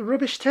worked at the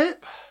rubbish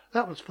tip.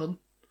 That was fun.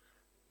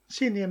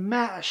 Seeing the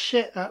amount of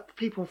shit that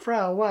people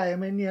throw away. I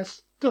mean,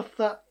 stuff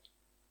that,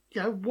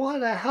 why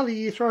the hell are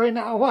you throwing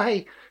that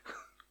away?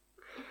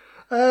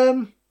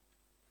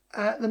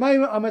 At the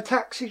moment, I'm a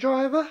taxi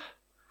driver.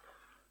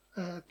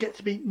 Get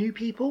to meet new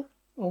people.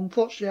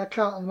 Unfortunately, I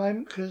can't at the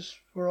moment because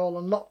we're all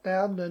on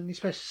lockdown, and you're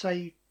supposed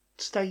to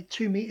stay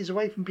 2 metres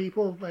away from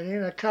people. And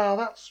in a car,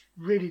 that's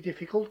really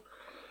difficult.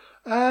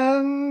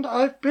 And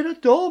I've been a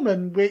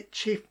doorman,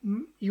 which if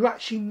you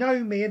actually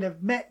know me and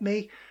have met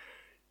me,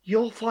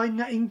 you'll find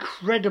that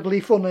incredibly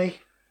funny.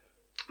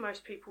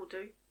 Most people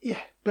do.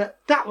 Yeah, but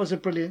that was a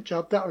brilliant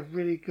job. That was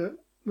really good,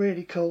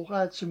 really cool.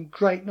 I had some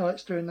great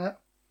nights doing that.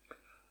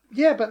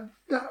 Yeah, but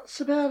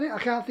that's about it. I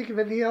can't think of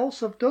anything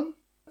else I've done.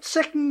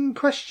 Second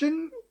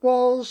question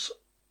was,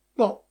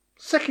 well,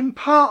 second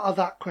part of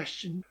that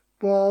question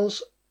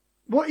was,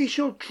 what is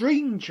your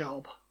dream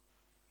job?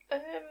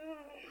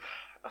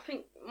 I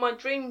think my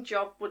dream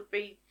job would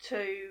be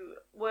to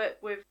work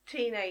with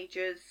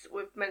teenagers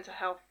with mental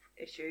health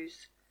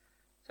issues.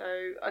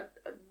 So I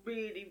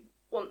really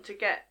want to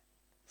get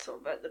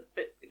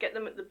get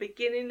them at the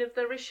beginning of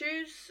their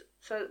issues,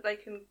 so that they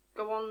can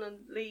go on and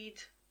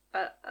lead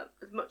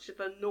as much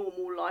of a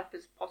normal life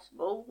as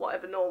possible,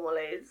 whatever normal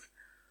is.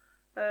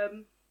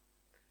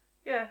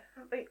 Yeah,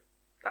 I think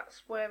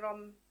that's where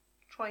I'm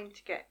trying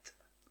to get.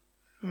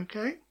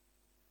 Okay.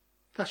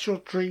 That's your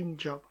dream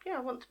job. Yeah,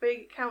 I want to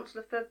be a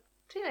counsellor for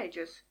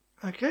teenagers.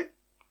 Okay.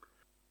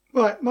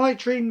 Right, my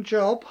dream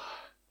job.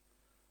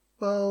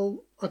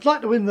 Well, I'd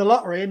like to win the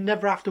lottery and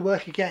never have to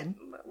work again.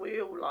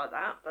 We all like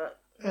that, but...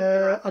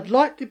 I'd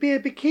like to be a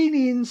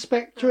bikini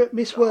inspector at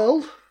Miss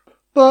World.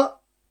 But,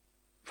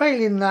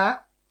 failing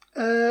that,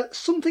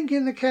 something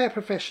in the care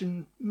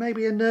profession.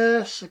 Maybe a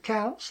nurse, a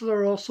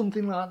counsellor or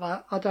something like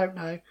that. I don't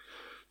know.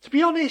 To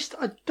be honest,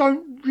 I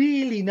don't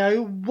really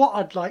know what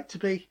I'd like to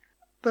be.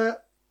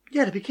 But,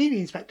 yeah, the bikini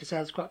inspector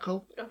sounds quite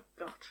cool. Oh,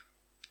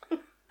 God.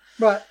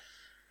 Right.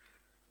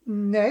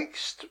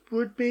 Next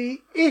would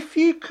be, if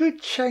you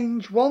could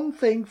change one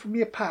thing from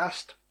your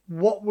past,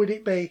 what would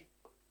it be?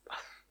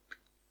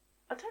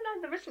 I don't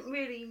know, there isn't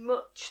really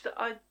much that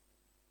I'd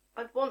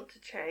want to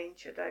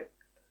change. I don't.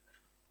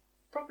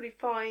 Probably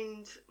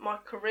find my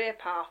career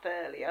path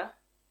earlier.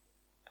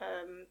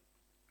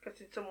 Because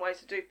in some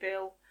ways I do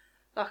feel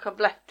like I've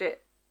left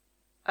it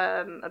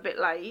a bit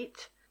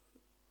late.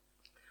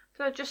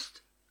 So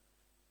just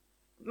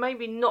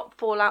maybe not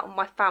fall out with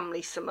my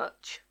family so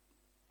much.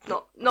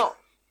 Not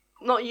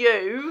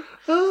you.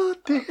 Oh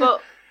dear.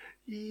 But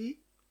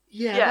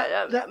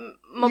yeah,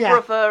 my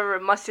brother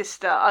and my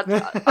sister. I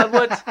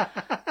would.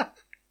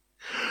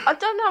 I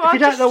don't know. If you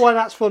don't know why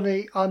that's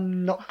funny,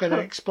 I'm not going to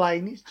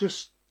explain. It's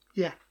just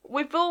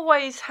We've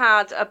always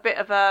had a bit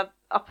of a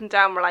up and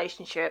down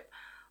relationship,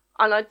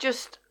 and I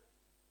just,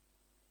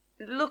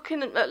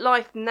 looking at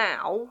life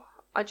now,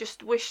 I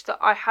just wish that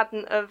I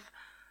hadn't have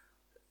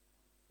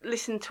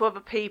listened to other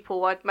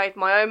people. I'd made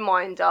my own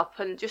mind up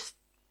and just,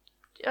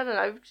 I don't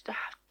know,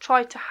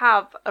 try to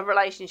have a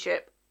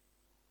relationship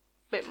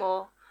a bit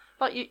more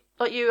like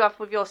you have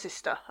with your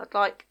sister. I'd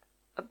like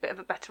a bit of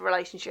a better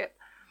relationship.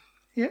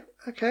 Yeah,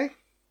 okay.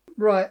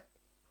 Right.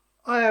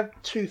 I have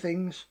two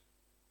things.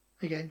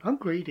 Again, I'm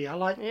greedy. I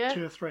like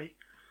 2 or 3.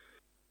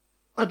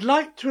 I'd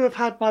like to have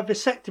had my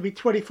vasectomy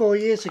 24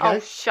 years ago. Oh,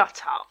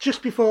 shut up.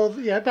 Just before,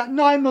 about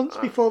 9 months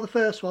before the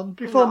first one,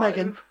 before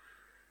Megan.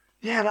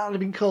 Yeah, that would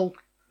have been cool.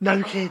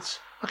 No kids.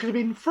 I could have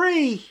been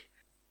free.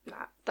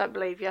 Nah, don't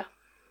believe you.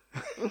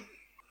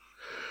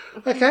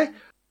 Okay.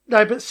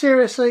 No, but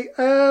seriously,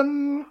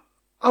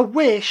 I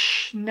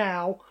wish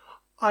now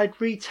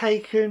I'd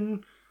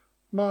retaken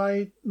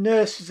my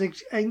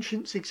nurse's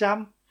entrance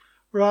exam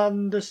rather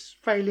than just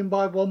failing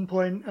by 1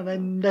 point and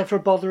then never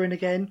bothering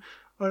again.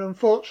 And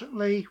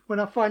unfortunately, when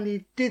I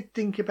finally did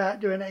think about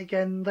doing it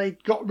again, they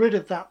got rid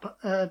of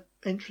that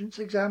entrance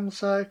exam,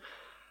 so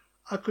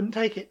I couldn't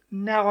take it.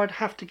 Now I'd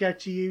have to go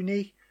to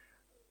uni,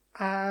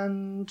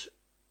 and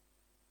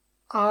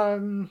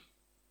I'm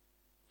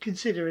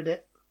considering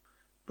it,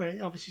 but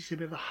it obviously is a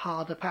bit of a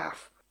harder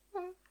path.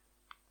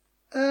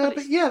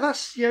 But yeah,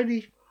 that's the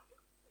only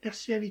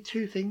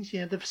 2 things.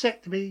 Yeah, the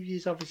vasectomy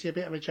is obviously a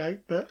bit of a joke,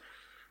 but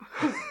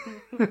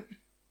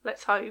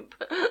let's hope.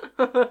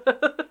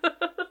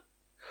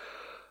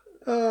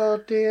 Oh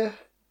dear.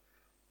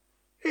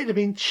 It'd have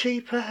been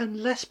cheaper and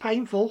less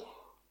painful.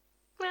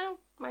 Well,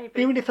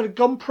 maybe. Even if it had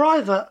gone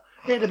private,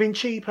 it'd have been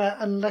cheaper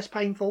and less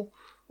painful.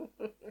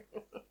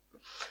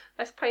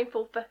 Less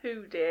painful for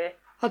who, dear?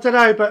 I don't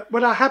know, but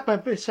when I had my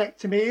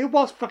vasectomy, it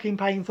was fucking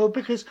painful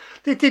because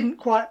they didn't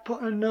quite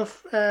put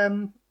enough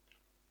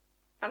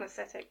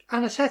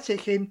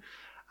anaesthetic in,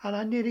 and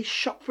I nearly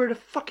shot through the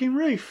fucking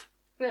roof.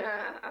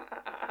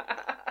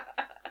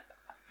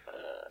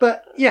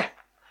 But yeah,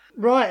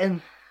 right,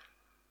 and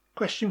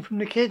question from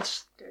the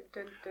kids,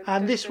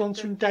 and this one's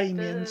from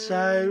Damien,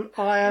 so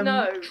I am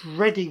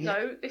dreading it.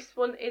 No, this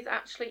one is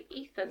actually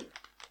Ethan.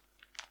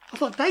 I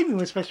thought Damien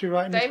was supposed to be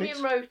writing this.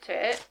 Damien wrote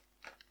it,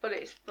 but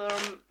it's a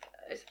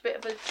bit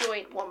of a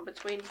joint one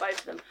between both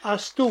of them. I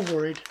was still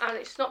worried. And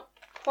it's not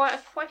quite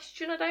a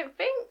question, I don't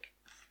think.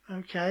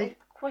 Okay.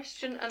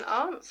 Question and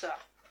answer.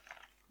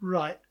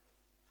 Right.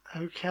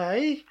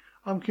 Okay.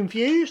 I'm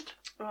confused.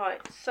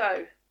 Right,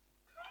 so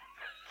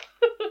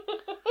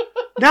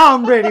Now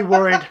I'm really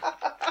worried.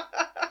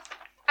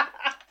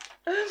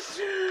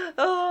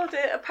 Oh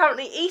dear.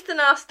 Apparently Ethan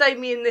asked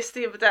Damien this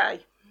the other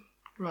day.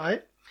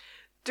 Right.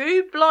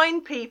 Do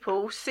blind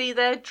people see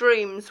their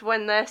dreams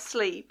when they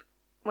sleep?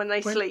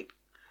 Sleep?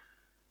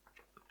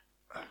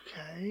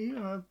 Okay.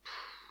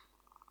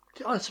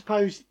 I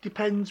suppose it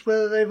depends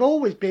whether they've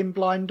always been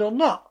blind or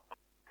not.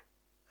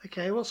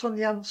 Okay, what's on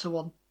the answer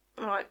one?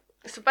 Right.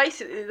 So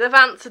basically, they've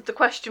answered the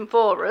question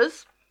for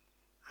us.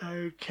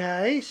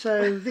 Okay,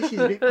 so this is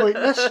a bit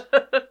pointless.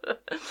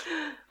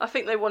 I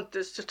think they wanted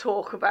us to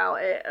talk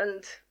about it,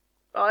 and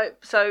right.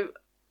 So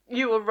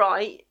you were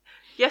right.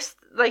 Yes,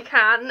 they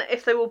can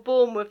if they were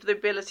born with the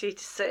ability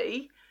to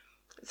see,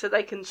 so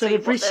they can So see.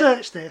 they've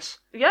researched this.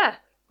 Yeah.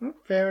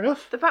 Fair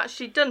enough. They've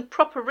actually done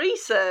proper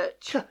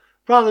research.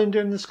 Rather than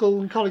doing the school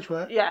and college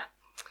work. Yeah.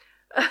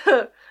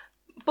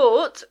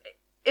 But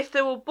if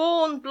they were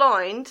born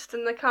blind,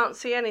 then they can't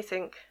see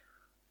anything.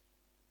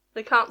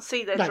 They can't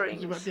see their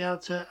dreams. You won't be able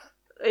to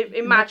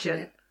imagine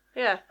it.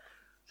 Yeah.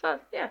 So,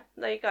 yeah,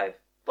 there you go.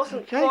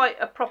 Wasn't Okay. quite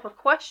a proper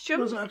question.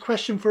 It wasn't a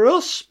question for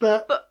us,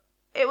 but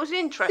It was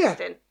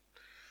interesting.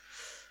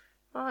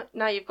 Right,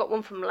 now you've got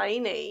one from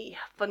Lainey.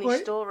 Funny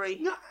story.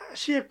 Not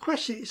actually a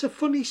question. It's a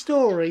funny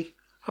story,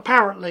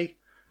 apparently.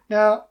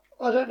 Now,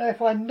 I don't know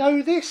if I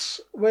know this,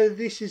 whether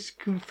this is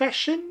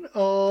confession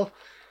or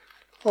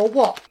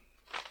what.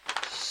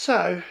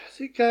 So,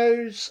 it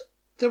goes,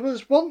 there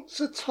was once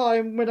a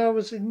time when I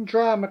was in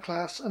drama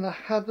class and I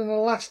had an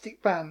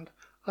elastic band.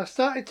 I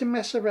started to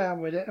mess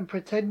around with it and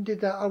pretended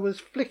that I was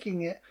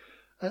flicking it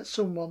at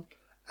someone.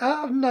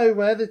 Out of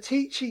nowhere, the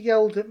teacher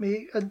yelled at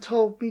me and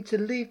told me to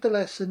leave the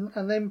lesson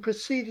and then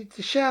proceeded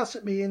to shout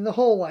at me in the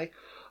hallway.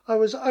 I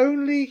was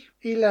only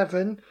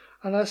 11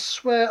 and I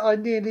swear I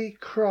nearly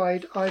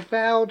cried. I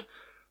vowed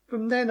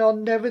from then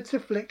on never to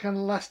flick an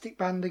elastic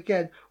band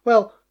again.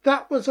 Well,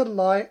 that was a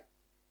lie.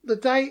 The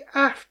day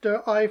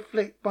after I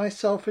flicked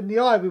myself in the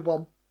eye with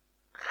one.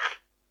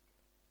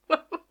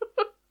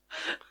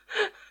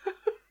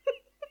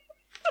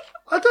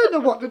 I don't know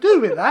what to do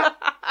with that.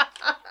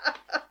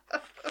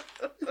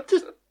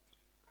 Just,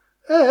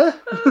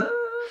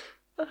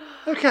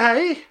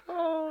 okay.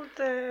 Oh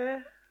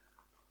dear.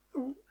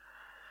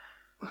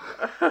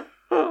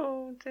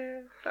 Oh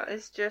dear. That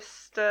is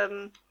just,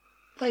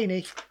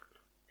 Lainey.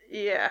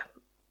 yeah.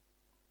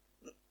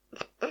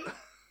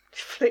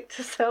 She flicked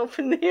herself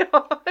in the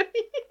eye.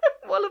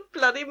 What a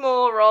bloody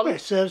moron. Well,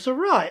 it serves her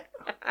right.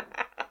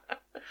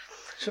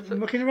 Something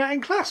looking around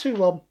in class with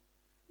one.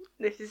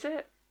 This is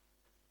it.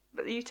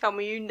 But you tell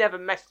me you never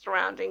messed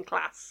around in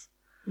class.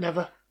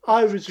 Never.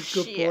 I was a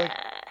good boy. Yeah.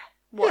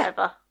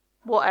 Whatever.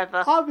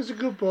 Whatever. I was a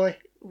good boy.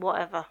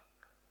 Whatever.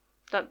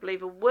 Don't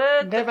believe a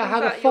word. Never that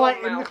had comes a out your fight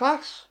in the mouth.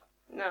 class.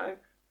 No.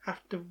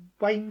 Have to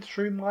Wayne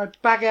threw my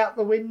bag out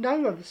the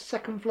window of the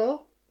second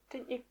floor.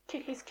 Didn't you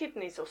kick his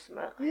kidneys or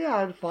something? Yeah, I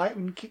had a fight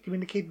and kicked him in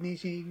the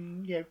kidneys. He,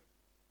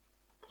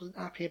 wasn't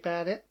happy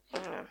about it.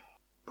 Mm.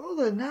 But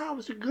other than that, I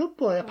was a good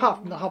boy. Apart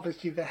from the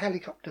obviously the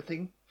helicopter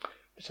thing,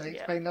 which I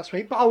explained last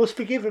week. But I was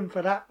forgiven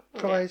for that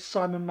by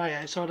Simon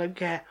Mayo, so I don't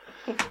care.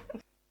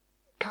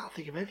 Can't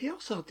think of anything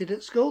else I did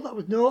at school that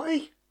was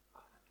naughty.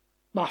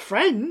 My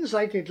friends,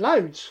 they did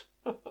loads.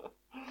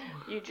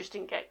 You just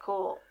didn't get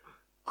caught.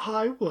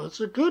 I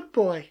was a good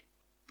boy.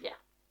 Yeah.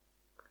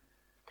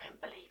 Don't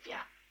believe you.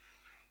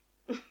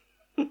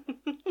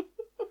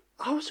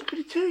 I was a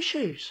goody two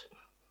shoes.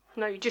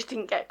 No, you just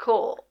didn't get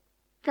caught.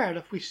 Fair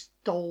enough, we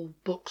stole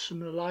books from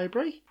the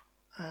library.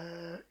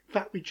 In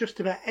fact, we just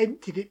about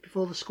emptied it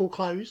before the school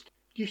closed.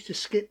 Used to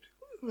skip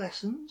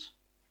lessons.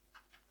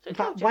 In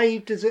fact,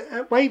 waved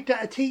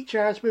at a teacher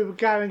as we were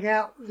going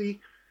out the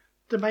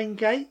main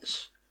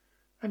gates.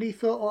 And he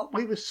thought,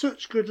 we were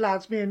such good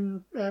lads, me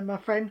and my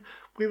friend,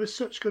 we were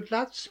such good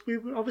lads. We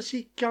were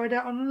obviously going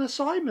out on an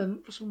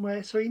assignment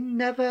somewhere, so he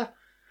never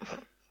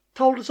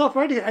told us off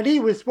or anything. And he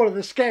was one of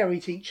the scary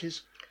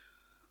teachers.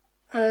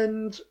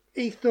 And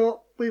he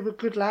thought we were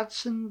good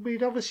lads, and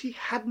we'd obviously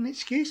had an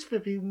excuse for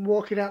being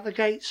walking out the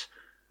gates.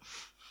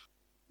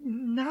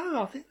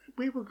 No, I think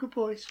we were good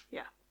boys.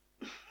 Yeah.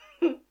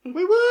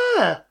 We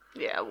were.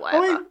 Yeah,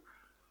 whatever. I mean,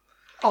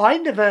 I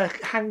never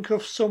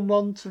handcuffed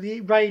someone to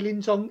the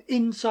railings on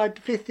inside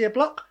the fifth year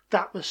block.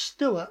 That was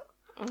Stuart.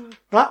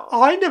 But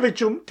I never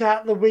jumped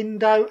out the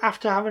window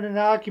after having an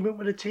argument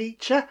with a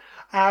teacher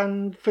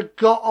and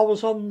forgot I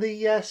was on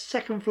the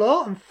second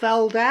floor and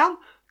fell down.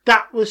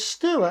 That was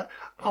Stuart.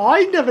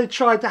 I never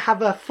tried to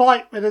have a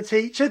fight with a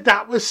teacher.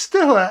 That was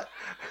Stuart.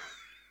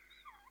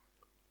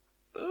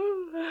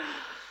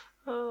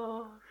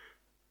 Oh.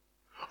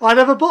 I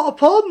never bought a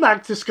porn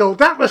mag to school.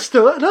 That was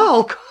Stuart and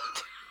all.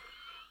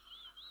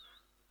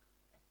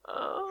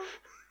 Oh.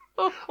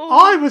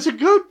 I was a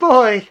good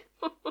boy.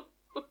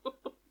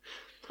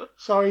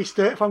 Sorry,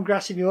 Stuart, if I'm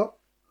grassing you up.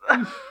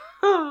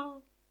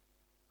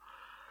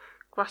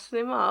 Grassing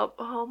him up?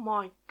 Oh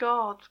my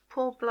God,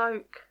 poor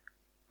bloke.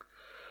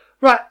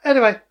 Right,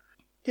 anyway.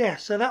 Yeah,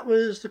 so that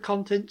was the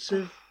contents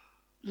of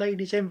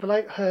Lainey's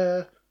envelope,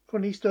 her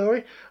funny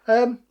story.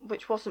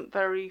 Which wasn't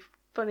very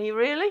funny,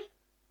 really.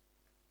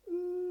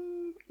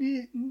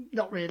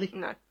 Not really.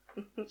 No.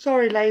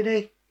 Sorry,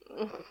 lady.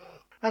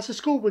 As the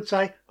school would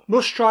say,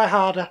 must try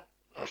harder.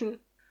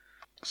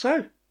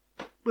 So,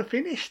 we're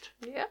finished.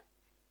 Yeah.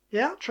 The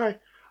outro.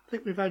 I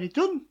think we've only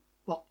done,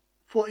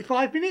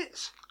 45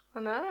 minutes?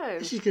 I know.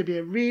 This is going to be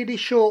a really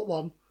short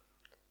one.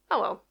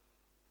 Oh well.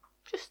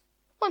 Just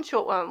one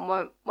short one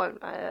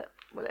won't hurt,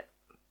 will it?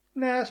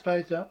 No, I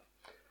suppose not.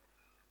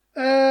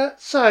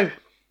 So,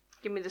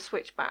 Give me the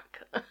switch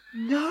back.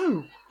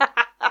 no.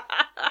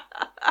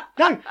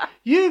 No,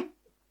 you've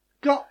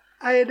got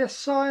an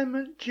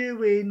assignment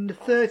due in the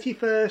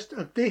 31st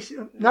of this...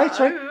 No,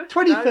 sorry,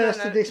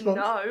 21st of this month.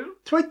 No.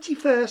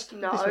 21st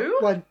No. of this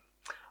month. When?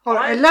 Oh,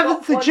 I've 11th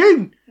got of one-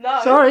 June.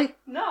 No. Sorry.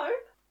 No.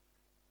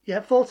 Yeah,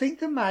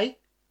 14th of May.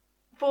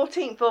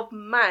 14th of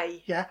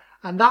May. Yeah,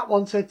 and that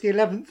one said the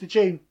 11th of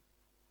June.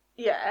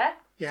 Yeah.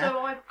 Yeah. So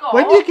I've got...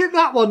 When you get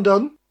that one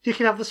done, you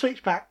can have the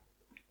switch back.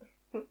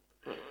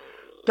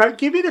 Don't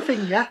give me the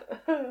finger.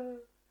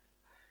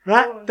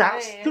 Right, Oh,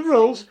 that's no, the I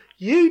rules. see.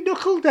 You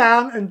knuckle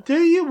down and do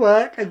your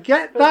work and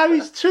get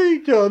those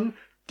two done,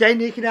 then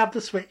you can have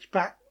the switch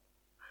back.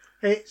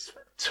 It's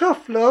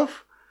tough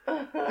love.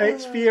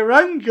 It's for your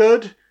own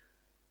good.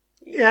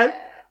 Yeah.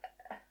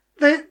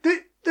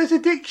 There's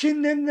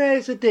addiction, then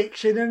there's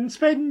addiction, and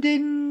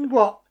spending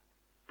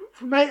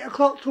from 8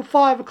 o'clock till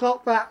 5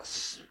 o'clock.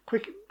 That's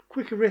quick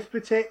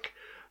arithmetic.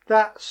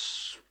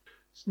 That's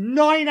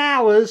 9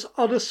 hours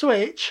on a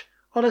switch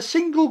on a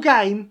single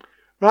game,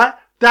 right?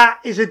 That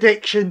is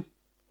addiction.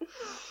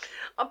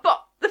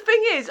 But the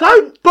thing is...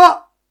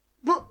 But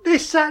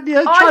this, that, and the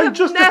other, try and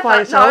justify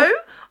yourself. No,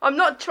 I'm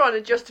not trying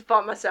to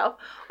justify myself.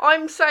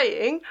 I'm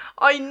saying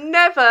I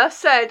never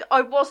said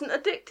I wasn't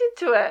addicted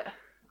to it.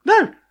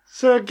 No.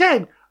 So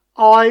again,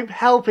 I'm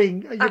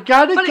helping. You're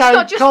going to but it's go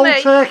not just cold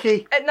me.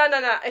 turkey. No.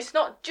 It's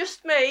not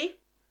just me,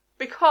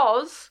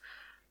 because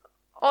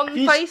on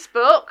You-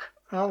 Facebook,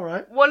 All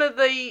right. one of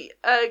the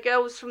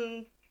girls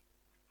from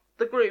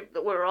the group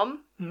that we're on,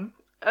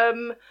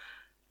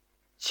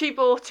 she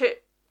bought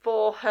it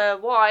for her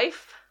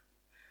wife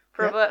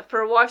for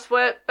a wife's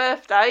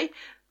birthday.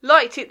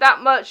 Liked it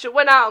that much that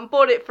went out and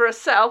bought it for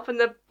herself, and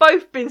they've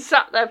both been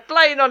sat there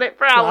playing on it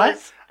for hours.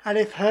 Right. And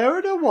if her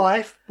and her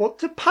wife want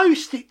to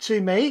post it to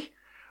me,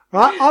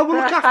 right, I will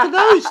look after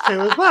those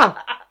two as well.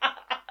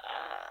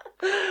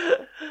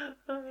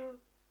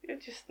 You're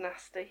just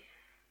nasty.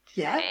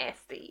 Yeah.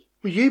 Nasty.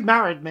 Well, you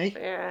married me.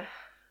 Yeah.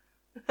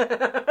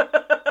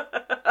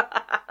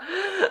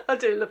 I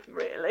do love you,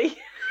 really.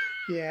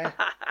 Yeah.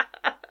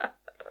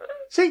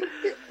 See,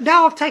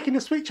 now I've taken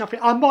the switch off it,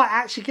 I might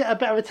actually get a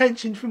better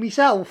attention from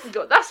myself.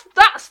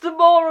 That's the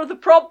more of the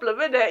problem,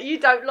 isn't it? You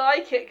don't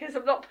like it because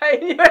I'm not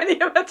paying you any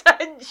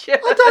attention.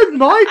 I don't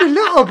mind a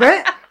little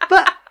bit,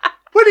 but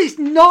when it's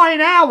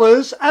 9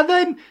 hours and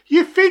then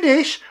you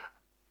finish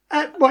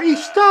you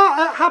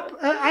start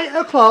at 8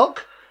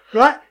 o'clock,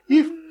 right?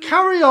 You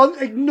carry on,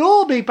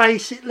 ignore me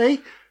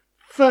basically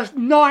for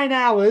 9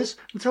 hours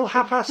until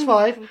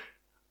 5:30.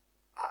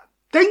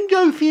 Then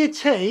go for your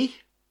tea.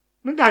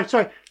 No,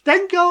 sorry.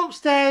 Then go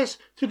upstairs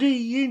to do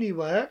your uni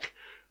work.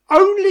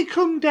 Only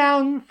come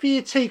down for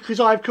your tea because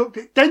I've cooked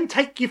it. Then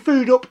take your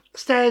food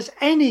upstairs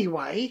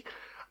anyway.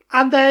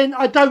 And then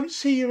I don't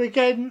see you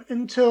again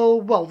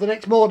until, the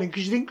next morning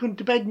because you didn't come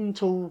to bed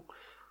until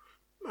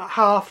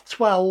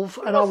 12:30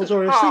 and I was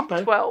already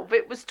asleep. 12.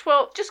 It was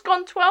 12, just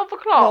gone 12 Well,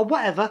 o'clock.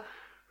 whatever.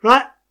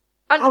 Right?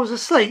 And- I was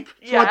asleep,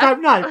 so I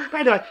don't know.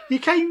 But anyway, you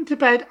came to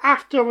bed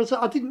after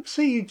I didn't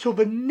see you till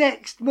the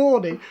next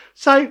morning.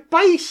 So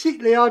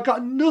basically, I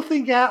got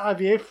nothing out of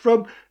you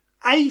from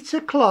 8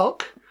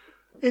 o'clock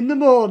in the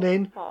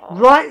morning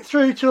right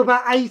through to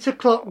about 8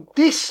 o'clock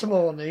this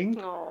morning.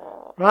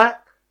 Aww. Right?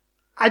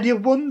 And you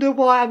wonder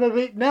why I'm a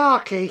bit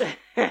narky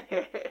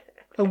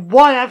and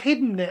why I've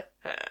hidden it.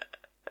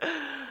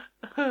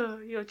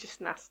 You're just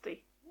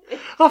nasty.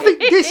 I think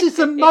this is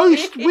the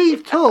most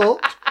we've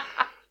talked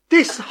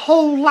this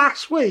whole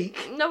last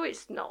week. No,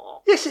 it's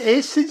not. Yes, it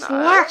is. Since the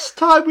last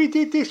time we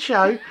did this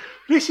show,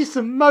 this is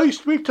the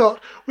most we've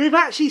talked. We've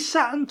actually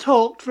sat and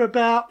talked for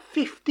about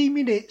 50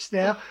 minutes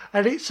now,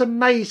 and it's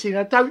amazing.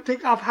 I don't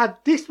think I've had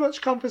this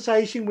much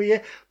conversation with you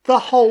the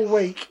whole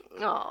week.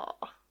 Aw.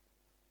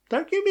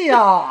 Don't give me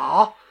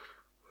ah.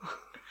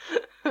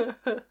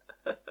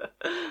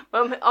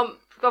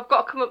 I've got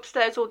to come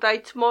upstairs all day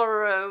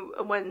tomorrow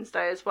and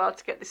Wednesday as well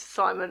to get this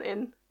assignment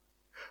in.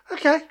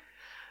 Okay.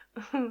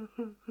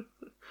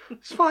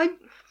 It's fine.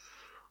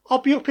 I'll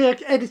be up here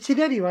editing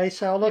anyway,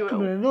 so I'll not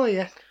come and annoy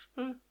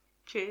you.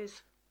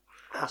 Cheers.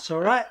 That's all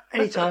right.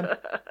 Anytime.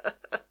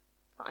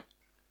 Bye.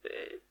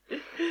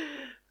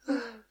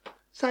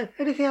 So,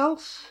 anything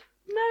else?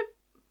 No,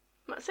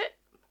 that's it.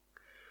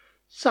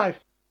 So,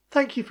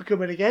 thank you for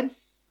coming again.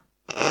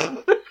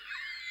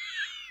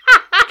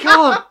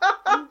 God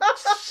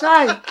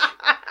sake.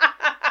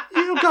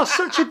 You've got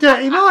such a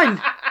dirty mind.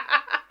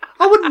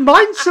 I wouldn't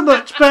mind so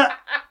much, but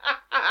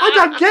I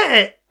don't get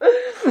it.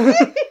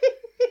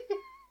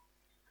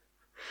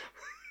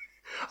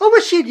 I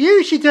wish you'd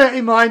use your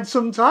dirty mind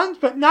sometimes,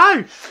 but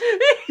no.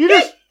 You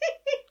just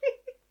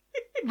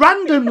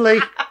randomly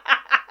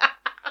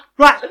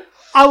Right,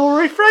 I will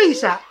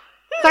rephrase that.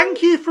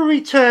 Thank you for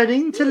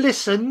returning to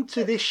listen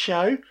to this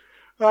show.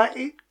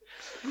 Right,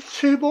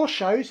 2 more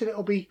shows and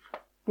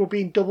we'll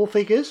be in double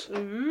figures.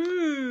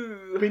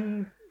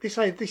 Ooh. This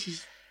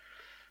is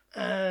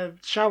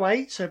show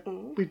 8,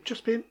 so we've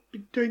just been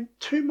doing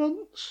 2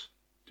 months.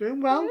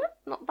 Doing well. Yeah,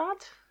 not bad.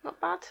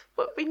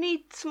 But we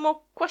need some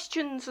more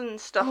questions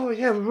and stuff. Oh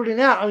yeah, we're running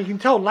out. You can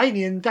tell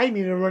Lainey and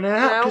Damien are running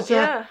out. Well,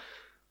 yeah.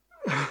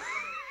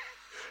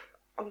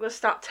 I'm going to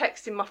start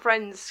texting my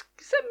friends.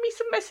 Send me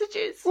some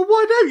messages. Well,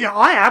 why don't you?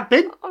 I have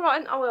been. All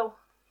right, I will.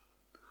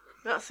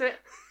 That's it.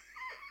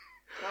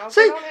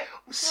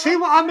 See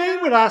what I mean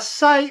when I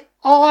say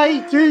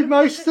I do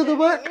most of the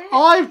work?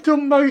 I've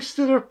done most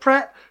of the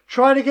prep,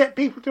 trying to get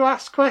people to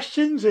ask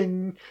questions,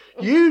 and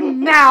you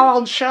now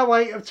on show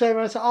 8 have turned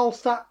around and said, I'll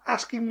start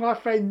asking my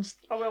friends.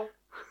 I will.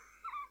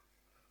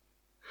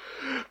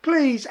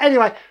 Please,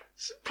 anyway,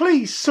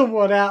 please,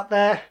 someone out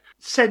there,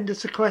 send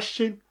us a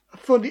question,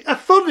 a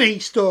funny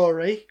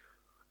story,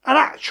 an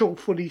actual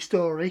funny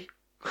story,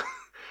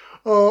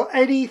 or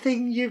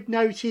anything you've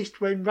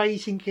noticed when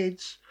raising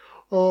kids,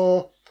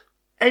 or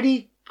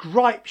any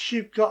gripes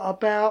you've got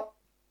about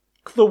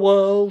the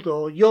world,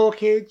 or your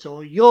kids,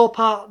 or your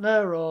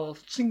partner, or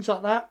things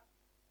like that.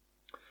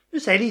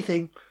 Just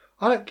anything.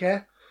 I don't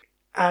care.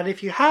 And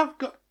if you have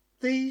got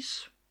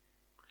these,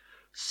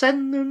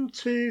 send them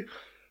to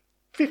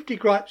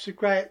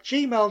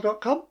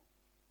 50gripesofgrey@gmail.com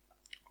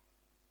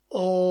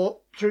or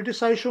through the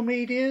social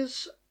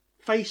medias,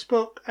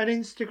 Facebook and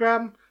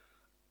Instagram.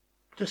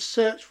 Just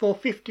search for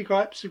 50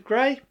 Gripes of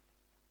Grey.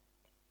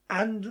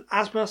 And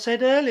as I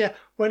said earlier,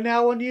 we're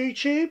now on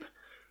YouTube.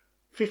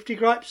 50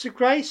 Gripes of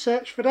Grey,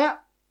 search for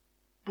that.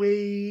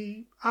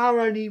 We are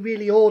only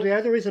really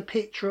audio. There is a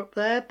picture up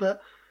there,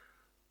 but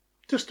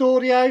just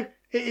audio.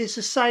 It is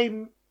the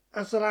same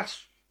as the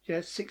last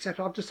 6 episodes.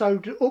 I've just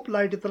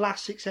uploaded the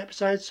last 6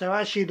 episodes. So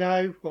as you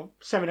know,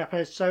 7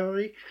 episodes,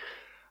 sorry.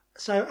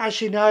 So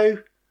as you know,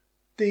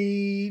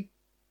 the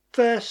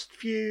first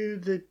few,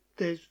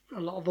 there's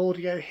a lot of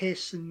audio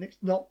hiss and it's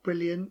not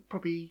brilliant.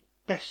 Probably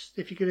best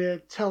if you're going to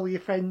tell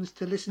your friends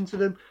to listen to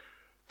them,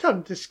 tell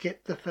them to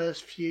skip the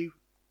first few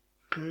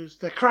because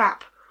they're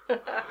crap.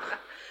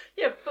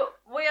 Yeah, but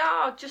we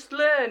are just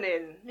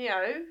learning,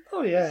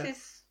 Oh yeah. This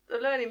is a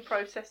learning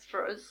process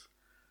for us.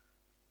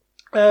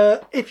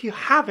 If you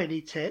have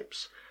any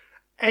tips,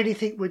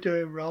 anything we're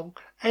doing wrong,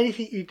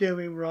 anything you're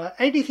doing right,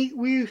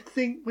 anything you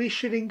think we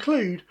should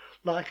include,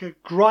 like a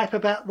gripe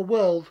about the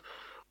world,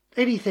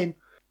 anything,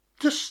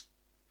 just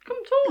come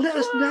talk let to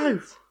us know.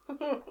 us.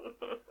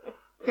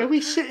 Yeah,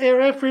 we sit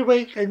here every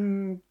week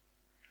and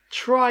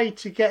try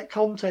to get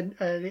content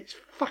and it's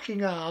fucking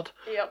hard.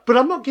 Yep. But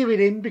I'm not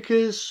giving in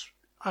because,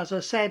 as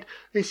I said,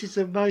 this is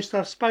the most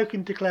I've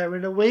spoken to Claire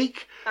in a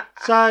week.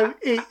 So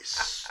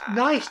it's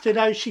nice to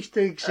know she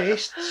still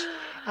exists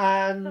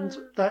and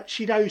that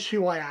she knows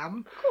who I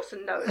am. Of course I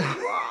know who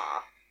you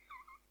are.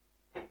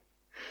 There's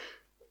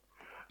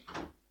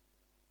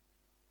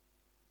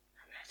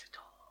a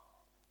door.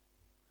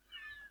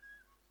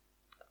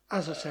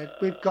 As I said,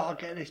 we've got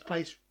to get this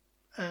place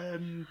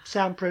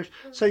soundproof.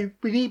 So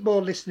we need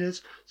more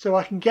listeners so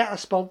I can get a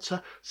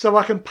sponsor so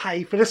I can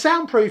pay for the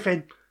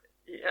soundproofing.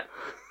 Yeah.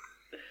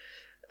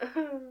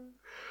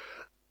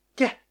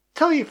 Yeah,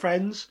 tell your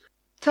friends,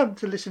 tell them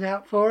to listen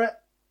out for it,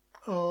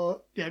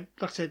 or like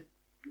I said,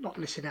 not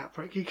listen out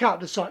for it. You can't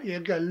decide. You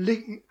go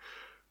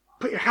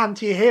put your hand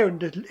to your ear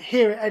and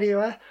hear it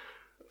anywhere.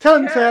 Tell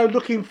them to go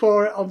looking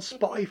for it on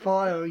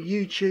Spotify or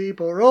YouTube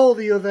or all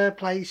the other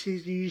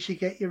places you usually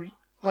get your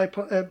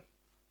iPod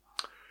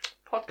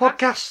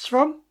podcasts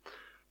from.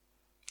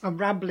 I'm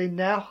rambling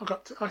now.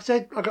 I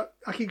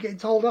keep getting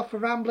told off for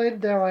rambling.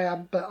 There I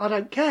am, but I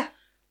don't care.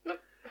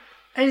 Nope.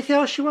 Anything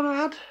else you want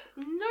to add?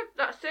 No,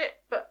 that's it.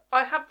 But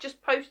I have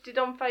just posted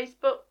on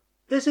Facebook.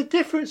 There's a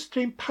difference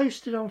between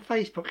posting on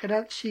Facebook and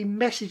actually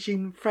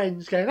messaging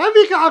friends going, have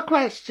you got a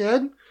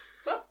question?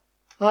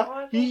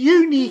 Well, your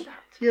uni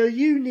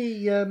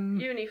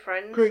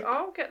friends. group.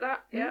 I'll get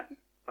that. Yeah.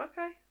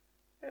 Okay.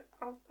 Yeah,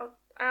 I'll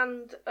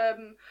and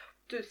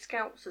do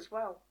scouts as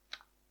well.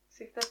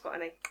 See if they've got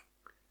any.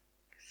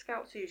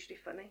 Scouts are usually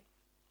funny.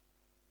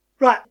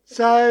 Right,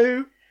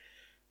 so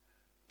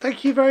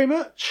thank you very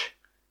much.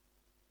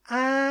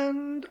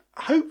 And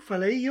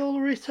hopefully you'll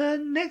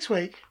return next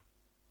week.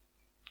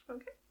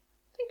 Okay.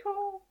 Thank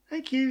you.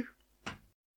 Thank you.